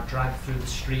they are dragged through the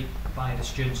street by the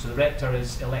students. So the rector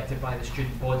is elected by the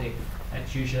student body.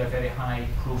 It's usually a very high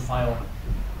profile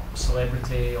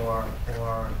celebrity or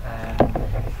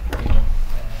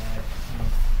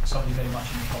somebody very much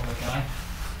in the public eye,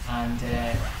 and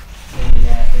they're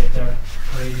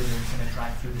paraded and kind of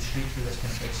dragged through the street through this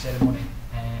kind of big ceremony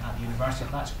at the university.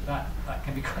 That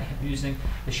can be quite amusing.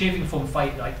 The shaving foam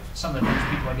fight, like some of the things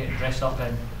people are getting dressed up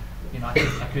in, you know,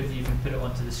 I couldn't even put it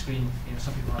onto the screen. You know,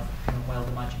 some people have kind of wild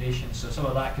imaginations, so some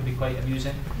of that can be quite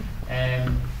amusing.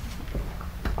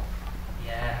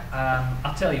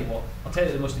 I'll tell you what. I'll tell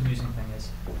you what the most amusing thing is.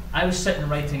 I was sitting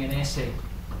writing an essay,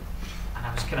 and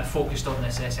I was kind of focused on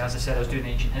this essay. As I said, I was doing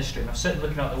ancient history, and I was sitting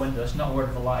looking out the window. It's not a word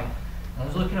of a lie. And I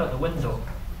was looking out the window.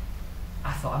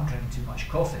 I thought, I'm drinking too much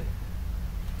coffee.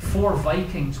 4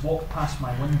 Vikings walked past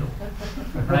my window,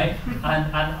 right?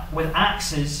 And with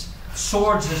axes,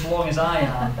 swords as long as I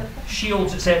am,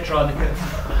 shields, etc.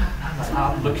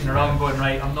 I'm looking around, going,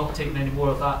 right, I'm not taking any more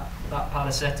of that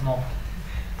paracetamol.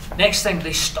 Next thing,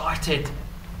 they started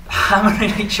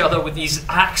hammering each other with these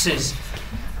axes.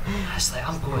 I was like,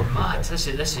 I'm going mad. This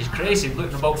is crazy. I'm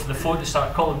looking about for the phone to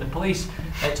start calling the police.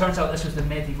 It turns out this was the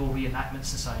Medieval Reenactment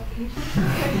Society.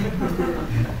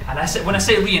 And when I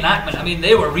say reenactment, I mean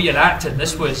they were reenacting.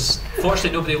 This was,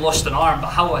 fortunately nobody lost an arm, but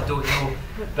how, I don't know.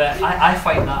 But I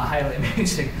find that highly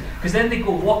amusing. Because then they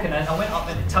go walking in. I went up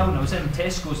into town. I was in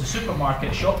Tesco's, the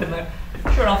supermarket, shopping there.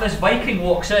 Sure enough, this Viking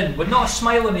walks in with not a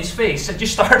smile on his face and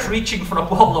just starts reaching for a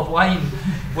bottle of wine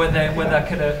with a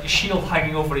kind of shield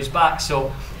hanging over his back.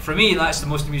 So for me, that's the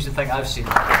most amusing thing I've seen.